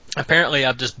 Apparently,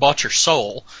 I've just bought your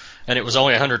soul, and it was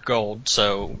only 100 gold,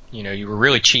 so, you were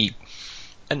really cheap.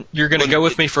 And you're going to go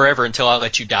with me forever until I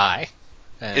let you die.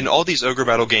 In all these Ogre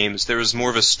Battle games, there was more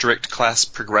of a strict class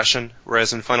progression,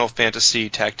 whereas in Final Fantasy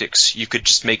Tactics, you could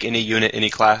just make any unit, any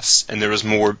class, and there was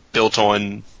more built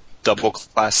on double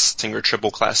classing or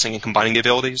triple classing and combining the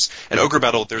abilities. In Ogre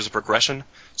Battle, there's a progression.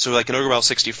 So like in Ogre Battle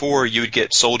 64, you would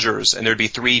get soldiers, and there'd be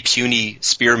 3 puny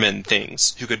spearmen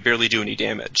things who could barely do any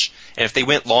damage. And if they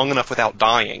went long enough without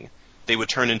dying, they would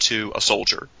turn into a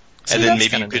soldier. And then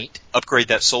maybe you could upgrade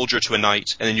that soldier to a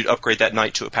knight, and then you'd upgrade that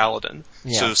knight to a paladin.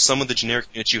 Yeah. So some of the generic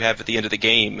units you have at the end of the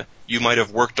game, you might have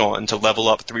worked on to level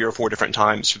up 3 or 4 different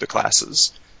times through the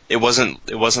classes. It wasn't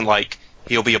like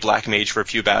he'll be a black mage for a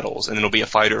few battles, and then he'll be a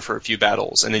fighter for a few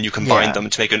battles, and then you combine them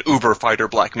to make an uber fighter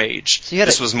black mage. So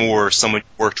this was more someone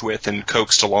you worked with and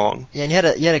coaxed along. Yeah, and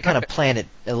you had to kind of plan it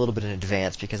a little bit in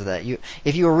advance because of that.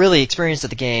 If you were really experienced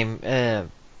at the game,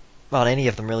 on any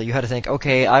of them really, you had to think,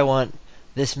 okay, I want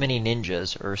this many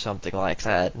ninjas or something like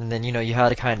that, and then you had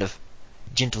to kind of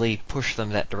gently push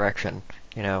them that direction.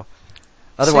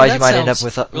 Otherwise, you might end up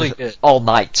with all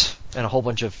knights and a whole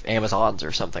bunch of Amazons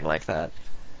or something like that.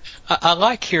 I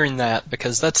like hearing that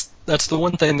because that's the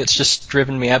one thing that's just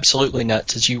driven me absolutely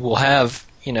nuts is you will have,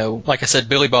 like I said,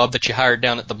 Billy Bob that you hired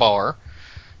down at the bar,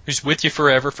 who's with you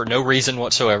forever for no reason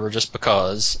whatsoever, just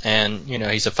because, and,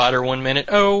 he's a fighter 1 minute.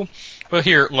 Oh, well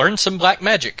here, learn some black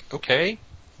magic, okay?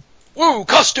 Woo,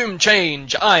 costume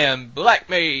change, I am Black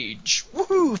Mage.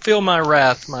 Woohoo, feel my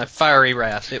wrath, my fiery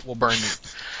wrath, it will burn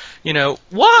you.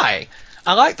 Why?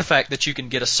 I like the fact that you can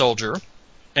get a soldier,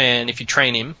 and if you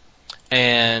train him,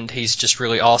 and he's just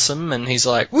really awesome, and he's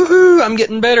like, woohoo, I'm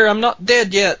getting better, I'm not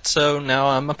dead yet, so now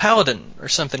I'm a paladin, or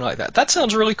something like that. That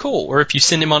sounds really cool. Or if you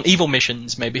send him on evil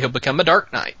missions, maybe he'll become a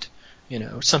Dark Knight.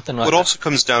 Something like Well, it that. also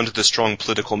comes down to the strong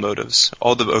political motives.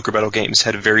 All the Ogre Battle games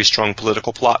had very strong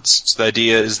political plots. So the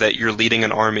idea is that you're leading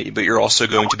an army, but you're also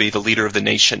going to be the leader of the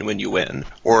nation when you win.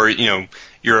 Or,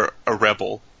 you're a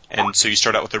rebel, and so you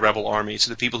start out with a rebel army.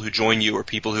 So the people who join you are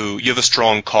people who you have a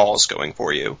strong cause going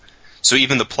for you. So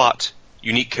even the plot,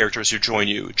 unique characters who join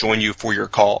you for your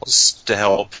cause to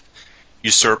help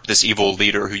usurp this evil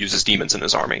leader who uses demons in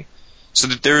his army. So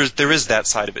there is that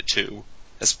side of it too.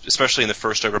 Especially in the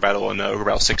first Ogre Battle and Ogre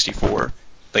Battle 64,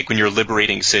 like when you're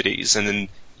liberating cities, and then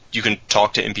you can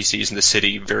talk to NPCs in the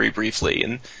city very briefly,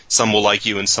 and some will like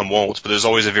you and some won't, but there's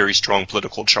always a very strong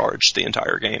political charge the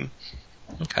entire game.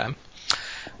 Okay.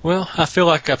 Well, I feel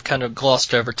like I've kind of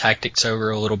glossed over Tactics Ogre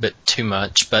a little bit too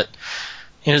much, but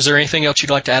is there anything else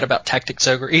you'd like to add about Tactics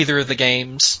Ogre? Either of the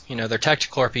games, they're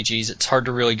tactical RPGs. It's hard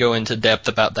to really go into depth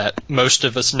about that. Most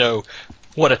of us know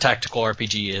what a tactical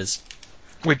RPG is.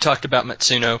 We've talked about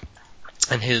Matsuno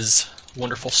and his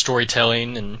wonderful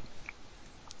storytelling and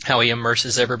how he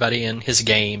immerses everybody in his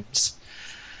games.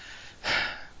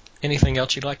 Anything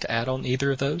else you'd like to add on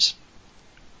either of those?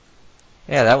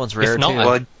 Yeah, that one's rare If not, too.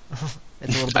 Well,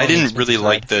 It's a little bit I on the didn't really expensive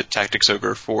like side. the Tactics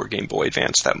Ogre for Game Boy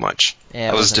Advance that much. Yeah,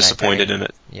 I was wasn't that disappointed great. in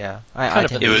it. Yeah, kind I of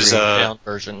tend an It to was, agree. down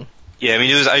version. Yeah, I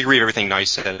mean, I agree with everything Nice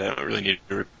said. I don't really need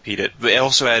to repeat it. But it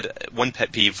also had one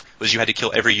pet peeve was you had to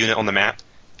kill every unit on the map,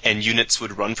 and units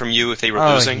would run from you if they were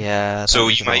Oh, losing. yeah, that So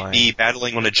was you might annoying. be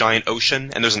battling on a giant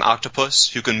ocean, and there's an octopus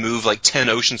who can move like 10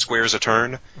 ocean squares a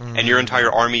turn, and your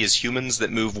entire army is humans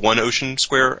that move 1 ocean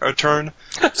square a turn.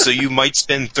 So you might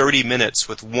spend 30 minutes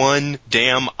with one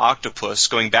damn octopus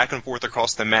going back and forth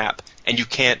across the map, and you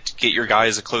can't get your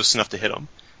guys close enough to hit them.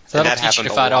 So And that'll that teach you happened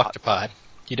to a fight lot. octopi.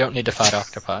 You don't need to fight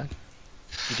octopi.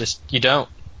 You don't.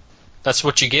 That's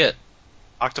what you get.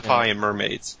 Octopi and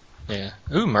mermaids. Yeah.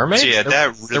 Ooh, mermaids? So yeah,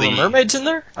 there that really... were mermaids in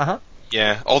there? Uh huh.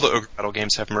 Yeah, all the Ogre Battle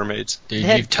games have mermaids. Dude, They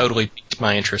had- you've totally piqued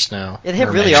my interest now. Yeah, they have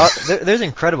Mermaids. really there's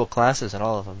incredible classes in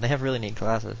all of them. They have really neat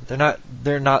classes.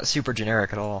 They're not super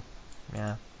generic at all.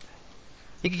 Yeah.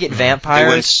 You could get Mhm.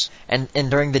 vampires, and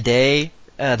during the day,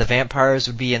 the vampires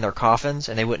would be in their coffins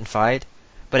and they wouldn't fight,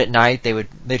 but at night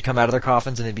they'd come out of their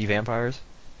coffins and they'd be vampires.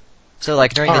 So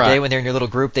like during the Alright. day when they're in your little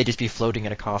group, they'd just be floating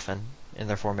in a coffin in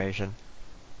their formation.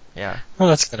 Yeah. Well,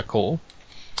 that's kind of cool.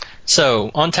 So,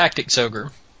 on Tactics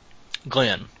Ogre,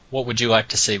 Glenn, what would you like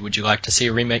to see? Would you like to see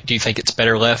a remake? Do you think it's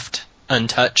better left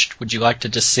untouched? Would you like to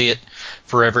just see it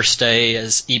forever stay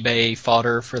as eBay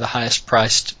fodder for the highest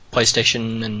priced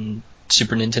PlayStation and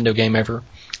Super Nintendo game ever?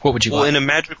 What would you Well, like? in a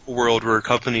magical world where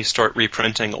companies start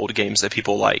reprinting old games that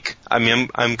people like, I mean,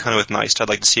 I'm kind of with Nice. I'd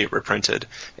like to see it reprinted.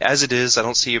 As it is, I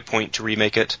don't see a point to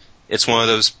remake it. It's one of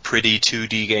those pretty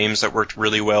 2D games that worked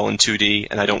really well in 2D,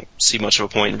 and I don't see much of a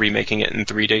point in remaking it in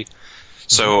 3D.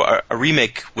 So a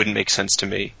remake wouldn't make sense to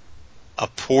me. A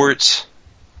port,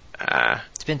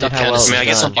 Depends on It how kinda well I mean, I it's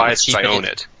guess I'll done. buy it because I cheapen own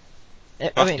it.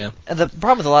 it. I mean, Yeah. the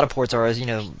problem with a lot of ports are,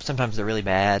 sometimes they're really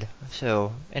bad.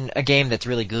 So, and a game that's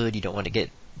really good, you don't want to get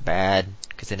bad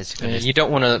because then it's gonna You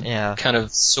don't want to yeah. kind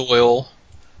of soil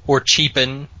or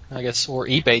cheapen, I guess, or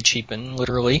eBay cheapen,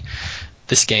 literally,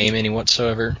 this game any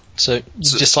whatsoever. So, you'd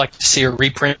just like to see a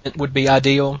reprint would be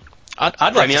ideal. I'd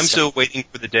like I mean, to I'm see- still waiting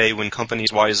for the day when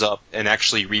companies wise up and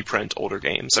actually reprint older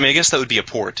games. I mean, I guess that would be a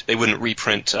port. They wouldn't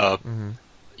reprint Mhm.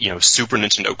 Super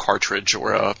Nintendo cartridge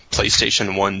or a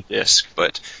PlayStation 1 disc.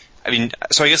 But, I mean,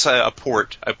 so I guess a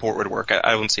port would work.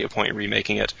 I don't see a point in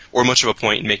remaking it, or much of a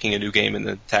point in making a new game in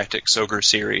the Tactics Ogre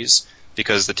series,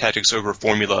 because the Tactics Ogre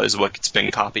formula is what's been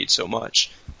copied so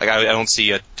much. Like, I don't see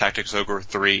a Tactics Ogre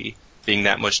 3 being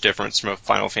that much different from a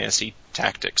Final Fantasy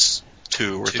Tactics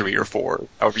 2 or 3 or 4,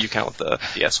 however you count the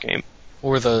DS game.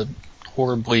 or the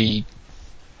horribly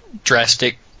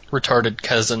drastic, retarded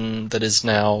cousin that is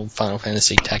now Final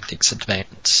Fantasy Tactics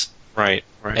Advance Right.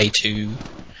 A2.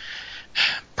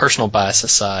 Personal bias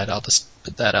aside, I'll just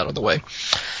put that out of the way.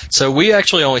 So we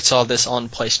actually only saw this on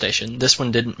PlayStation. This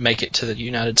one didn't make it to the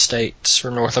United States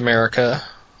or North America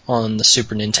on the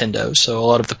Super Nintendo, so a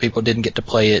lot of the people didn't get to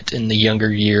play it in the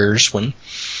younger years when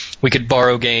we could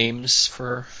borrow games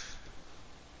from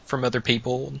other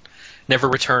people and never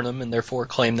return them and therefore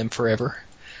claim them forever.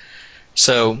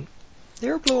 So,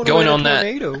 They're blowing Going away on in a that-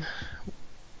 tornado.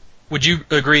 would you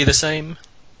agree the same,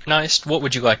 Nice? What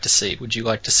would you like to see? Would you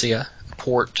like to see a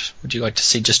port? Would you like to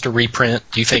see just a reprint?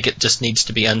 Do you think it just needs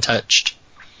to be untouched?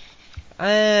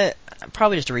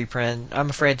 Probably just a reprint. I'm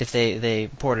afraid if they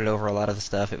ported over a lot of the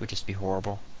stuff, it would just be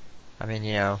horrible. I mean,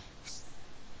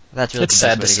 that's really It's the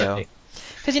sad best to way to say. go.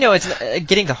 Because it's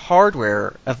getting the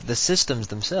hardware of the systems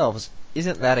themselves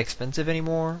isn't that expensive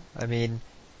anymore. I mean,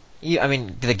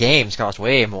 the games cost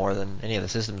way more than any of the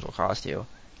systems will cost you,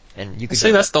 and you could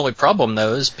see that's the only problem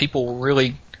though is people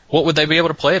really. What would they be able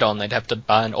to play it on? They'd have to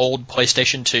buy an old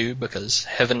PlayStation 2 because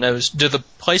heaven knows. Do the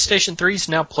PlayStation 3s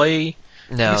now play?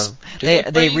 No,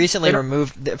 they recently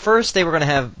removed. First,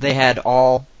 they had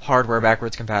all hardware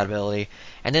backwards compatibility,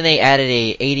 and then they added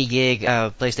a 80 gig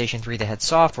PlayStation 3 that had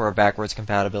software backwards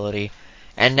compatibility,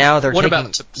 and now they're What taking.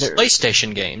 About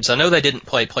PlayStation games? I know they didn't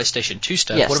play PlayStation 2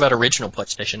 stuff. Yes. What about original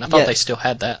PlayStation? I thought they still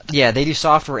had that. Yeah, they do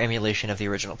software emulation of the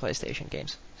original PlayStation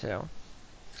games. So.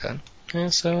 Okay. Yeah,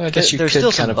 so I guess there's could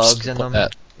still kind some of bugs in them.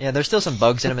 that. Yeah, there's still some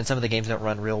bugs in them, and some of the games don't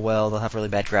run real well. They'll have really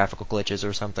bad graphical glitches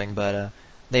or something, but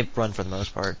they run for the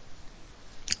most part.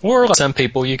 Or like some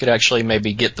people, you could actually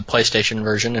maybe get the PlayStation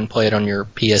version and play it on your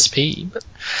PSP, but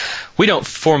we don't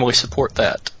formally support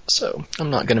that, so I'm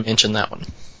not going to mention that one.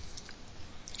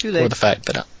 Too late. Or the fact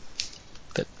that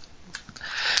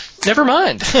never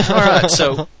mind. All right.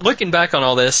 So looking back on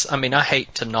all this, I mean, I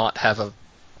hate to not have a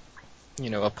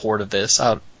port of this.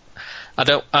 I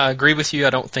agree with you. I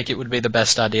don't think it would be the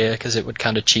best idea because it would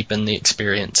kind of cheapen the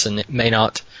experience, and it may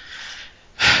not.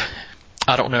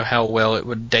 I don't know how well it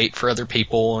would date for other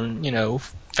people, and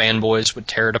fanboys would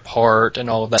tear it apart and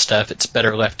all of that stuff. It's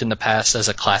better left in the past as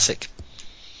a classic.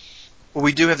 Well,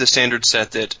 we do have the standard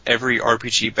set that every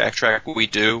RPG backtrack we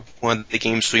do, one of the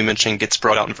games we mentioned gets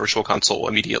brought out in Virtual Console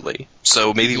immediately.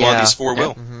 So maybe one of these four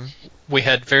will. Mm-hmm. We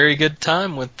had very good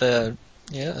time with the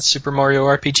Super Mario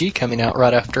RPG coming out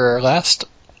right after our last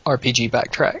RPG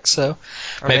backtrack. So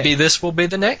maybe this will be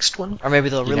the next one. Or maybe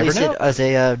they'll release it as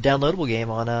a downloadable game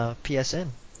on PSN.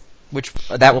 Which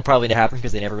that will probably happen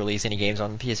because they never release any games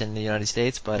on PSN in the United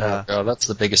States. But that's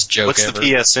the biggest joke what's ever.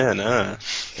 the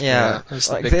PSN? Yeah,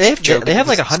 they have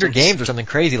like 100 games or something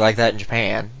crazy like that in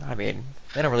Japan. I mean,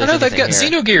 they don't release anything they've got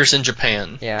here. Xenogears in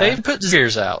Japan. Yeah. They've put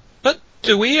Xenogears out. But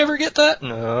do we ever get that?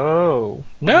 No.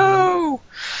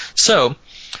 So,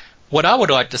 what I would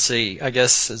like to see, I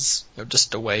guess, is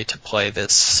just a way to play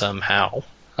this somehow.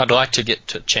 I'd like to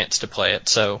get a chance to play it,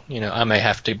 so, I may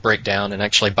have to break down and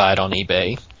actually buy it on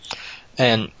eBay.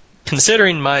 And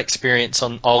considering my experience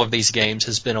on all of these games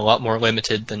has been a lot more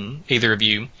limited than either of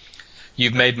you,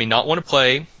 you've made me not want to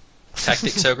play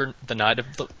Tactics Ogre: The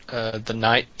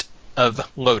Night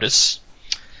of Lotus.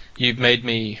 You've made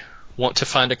me want to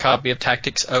find a copy of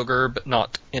Tactics Ogre, but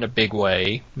not in a big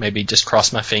way. Maybe just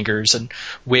cross my fingers and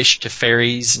wish to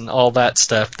fairies and all that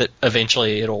stuff that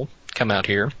eventually it'll come out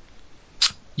here.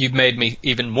 You've made me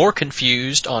even more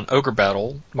confused on Ogre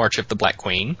Battle: March of the Black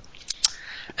Queen.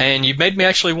 And you've made me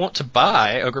actually want to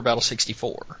buy Ogre Battle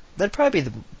 64. That'd probably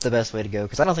be the best way to go,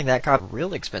 because I don't think that copy is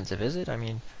real expensive, is it? I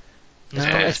mean,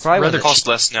 it's probably rather cost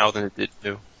less now than it did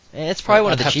do. It's probably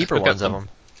one of the cheaper ones of them.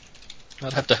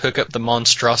 I'd have to hook up the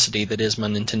monstrosity that is my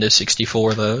Nintendo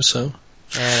 64, though. So yeah,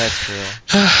 that's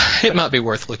true. It might be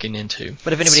worth looking into.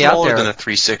 But if anybody out there, than a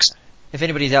 360. If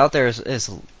anybody's out there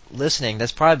is listening,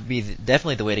 that's probably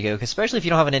definitely the way to go. Cause especially if you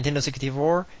don't have a Nintendo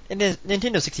 64,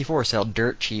 Nintendo 64 sell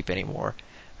dirt cheap anymore.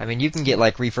 I mean, you can get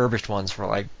like refurbished ones for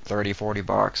like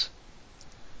 $30-$40.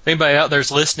 If anybody out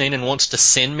there's listening and wants to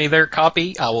send me their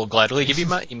copy, I will gladly give you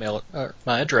my email or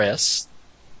my address.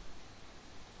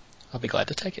 I'll be glad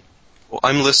to take it. Well,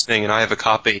 I'm listening and I have a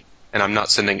copy, and I'm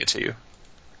not sending it to you.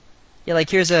 Yeah,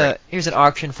 like here's an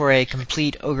auction for a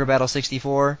complete Ogre Battle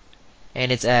 64,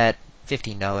 and it's at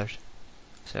 $15.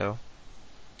 So,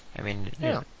 I mean,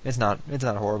 it's not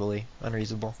horribly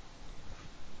unreasonable.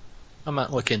 I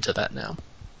might look into that now.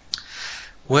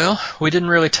 Well, we didn't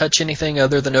really touch anything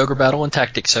other than Ogre Battle and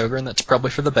Tactics Ogre, and that's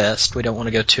probably for the best. We don't want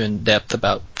to go too in depth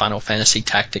about Final Fantasy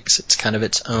Tactics. It's kind of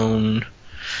its own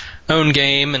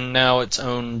game, and now its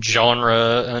own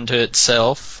genre unto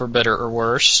itself, for better or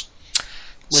worse.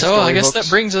 So I guess that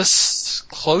brings us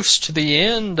close to the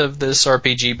end of this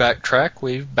RPG backtrack.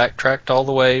 We've backtracked all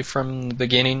the way from the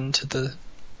beginning to the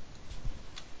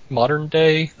modern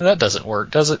day. That doesn't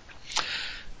work, does it?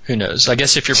 Who knows? I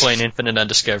guess if you're playing Infinite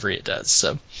Undiscovery, it does.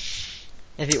 So,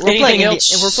 if we're playing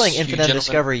Infinite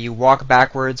Undiscovery, you walk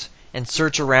backwards and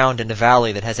search around in a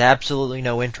valley that has absolutely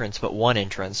no entrance but one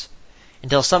entrance,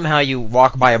 until somehow you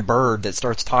walk by a bird that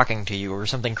starts talking to you or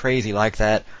something crazy like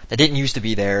that didn't used to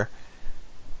be there,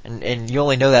 and you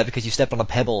only know that because you stepped on a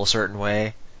pebble a certain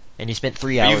way, and you spent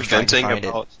 3 hours trying to find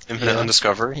about Infinite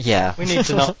Undiscovery? Yeah. We need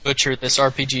to not butcher this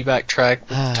RPG backtrack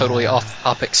with totally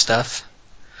off-topic stuff.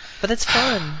 But it's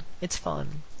fun. It's fun.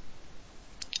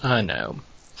 I know.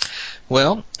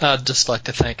 Well, I'd just like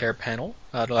to thank our panel.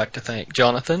 I'd like to thank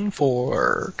Jonathan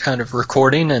for kind of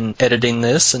recording and editing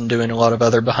this and doing a lot of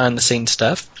other behind-the-scenes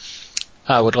stuff.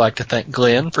 I would like to thank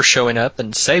Glenn for showing up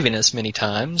and saving us many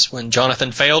times when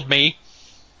Jonathan failed me.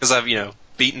 Because I've,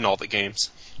 beaten all the games.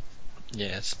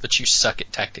 Yes, but you suck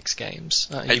at tactics games.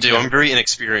 I do. I'm very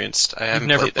inexperienced. I haven't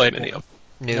never played that many of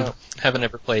them. Noob. No, haven't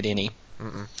ever played any.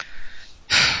 Mm-mm.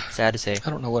 Sad to say. I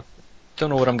don't know what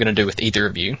I'm going to do with either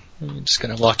of you. I'm just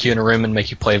going to lock you in a room and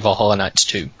make you play Valhalla Knights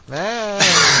 2.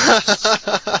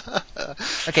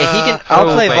 Okay, he can.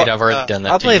 I'll play. Wait, I've already done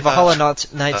that. I'll to play you. Valhalla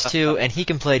Knights 2, and he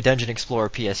can play Dungeon Explorer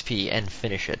PSP and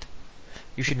finish it.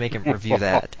 You should make him review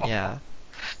that. Yeah.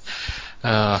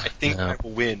 I think no. I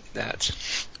will win that.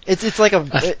 It's like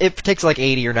it takes like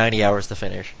 80 or 90 hours to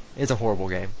finish. It's a horrible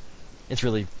game. It's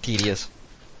really tedious.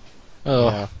 Oh.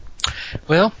 Yeah.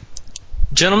 Well,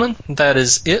 gentlemen, that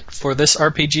is it for this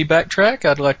RPG Backtrack.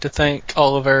 I'd like to thank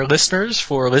all of our listeners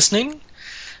for listening.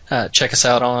 Check us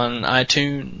out on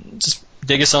iTunes.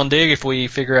 Dig us on Dig if we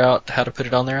figure out how to put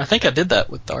it on there. I think I did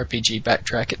that with the RPG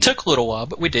Backtrack. It took a little while,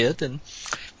 but we did. And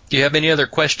if you have any other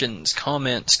questions,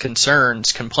 comments,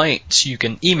 concerns, complaints, you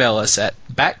can email us at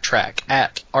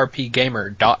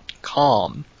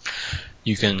backtrack@rpgamer.com.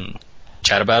 You can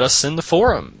chat about us in the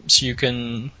forums. You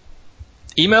can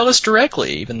email us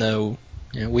directly, even though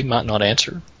we might not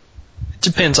answer. It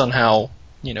depends on how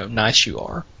nice you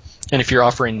are, and if you're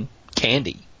offering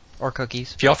candy Or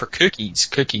cookies. If you offer cookies,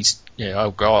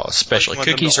 oh god, especially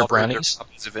cookies or brownies.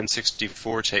 Copies of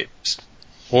N64 tapes.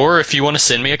 Or if you want to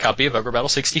send me a copy of Ogre Battle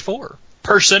 64,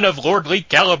 Person of Lordly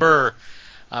Caliber,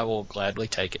 I will gladly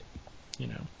take it.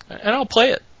 And I'll play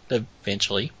it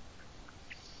eventually,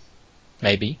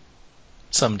 maybe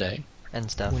someday.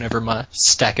 And stuff. Whenever my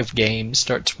stack of games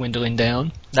starts dwindling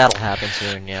down. That'll happen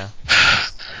soon, yeah.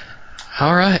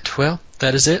 All right, well,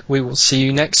 that is it. We will see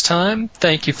you next time.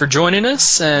 Thank you for joining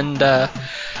us, and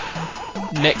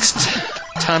next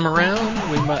time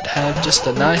around we might have just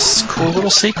a nice, cool little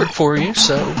secret for you,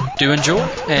 so do enjoy,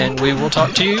 and we will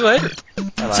talk to you later.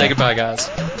 Bye-bye. Say goodbye, guys.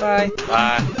 Bye.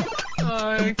 Bye.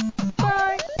 Bye.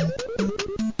 Bye.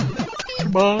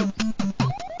 Bye.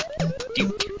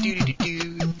 Do, do, do, do, do.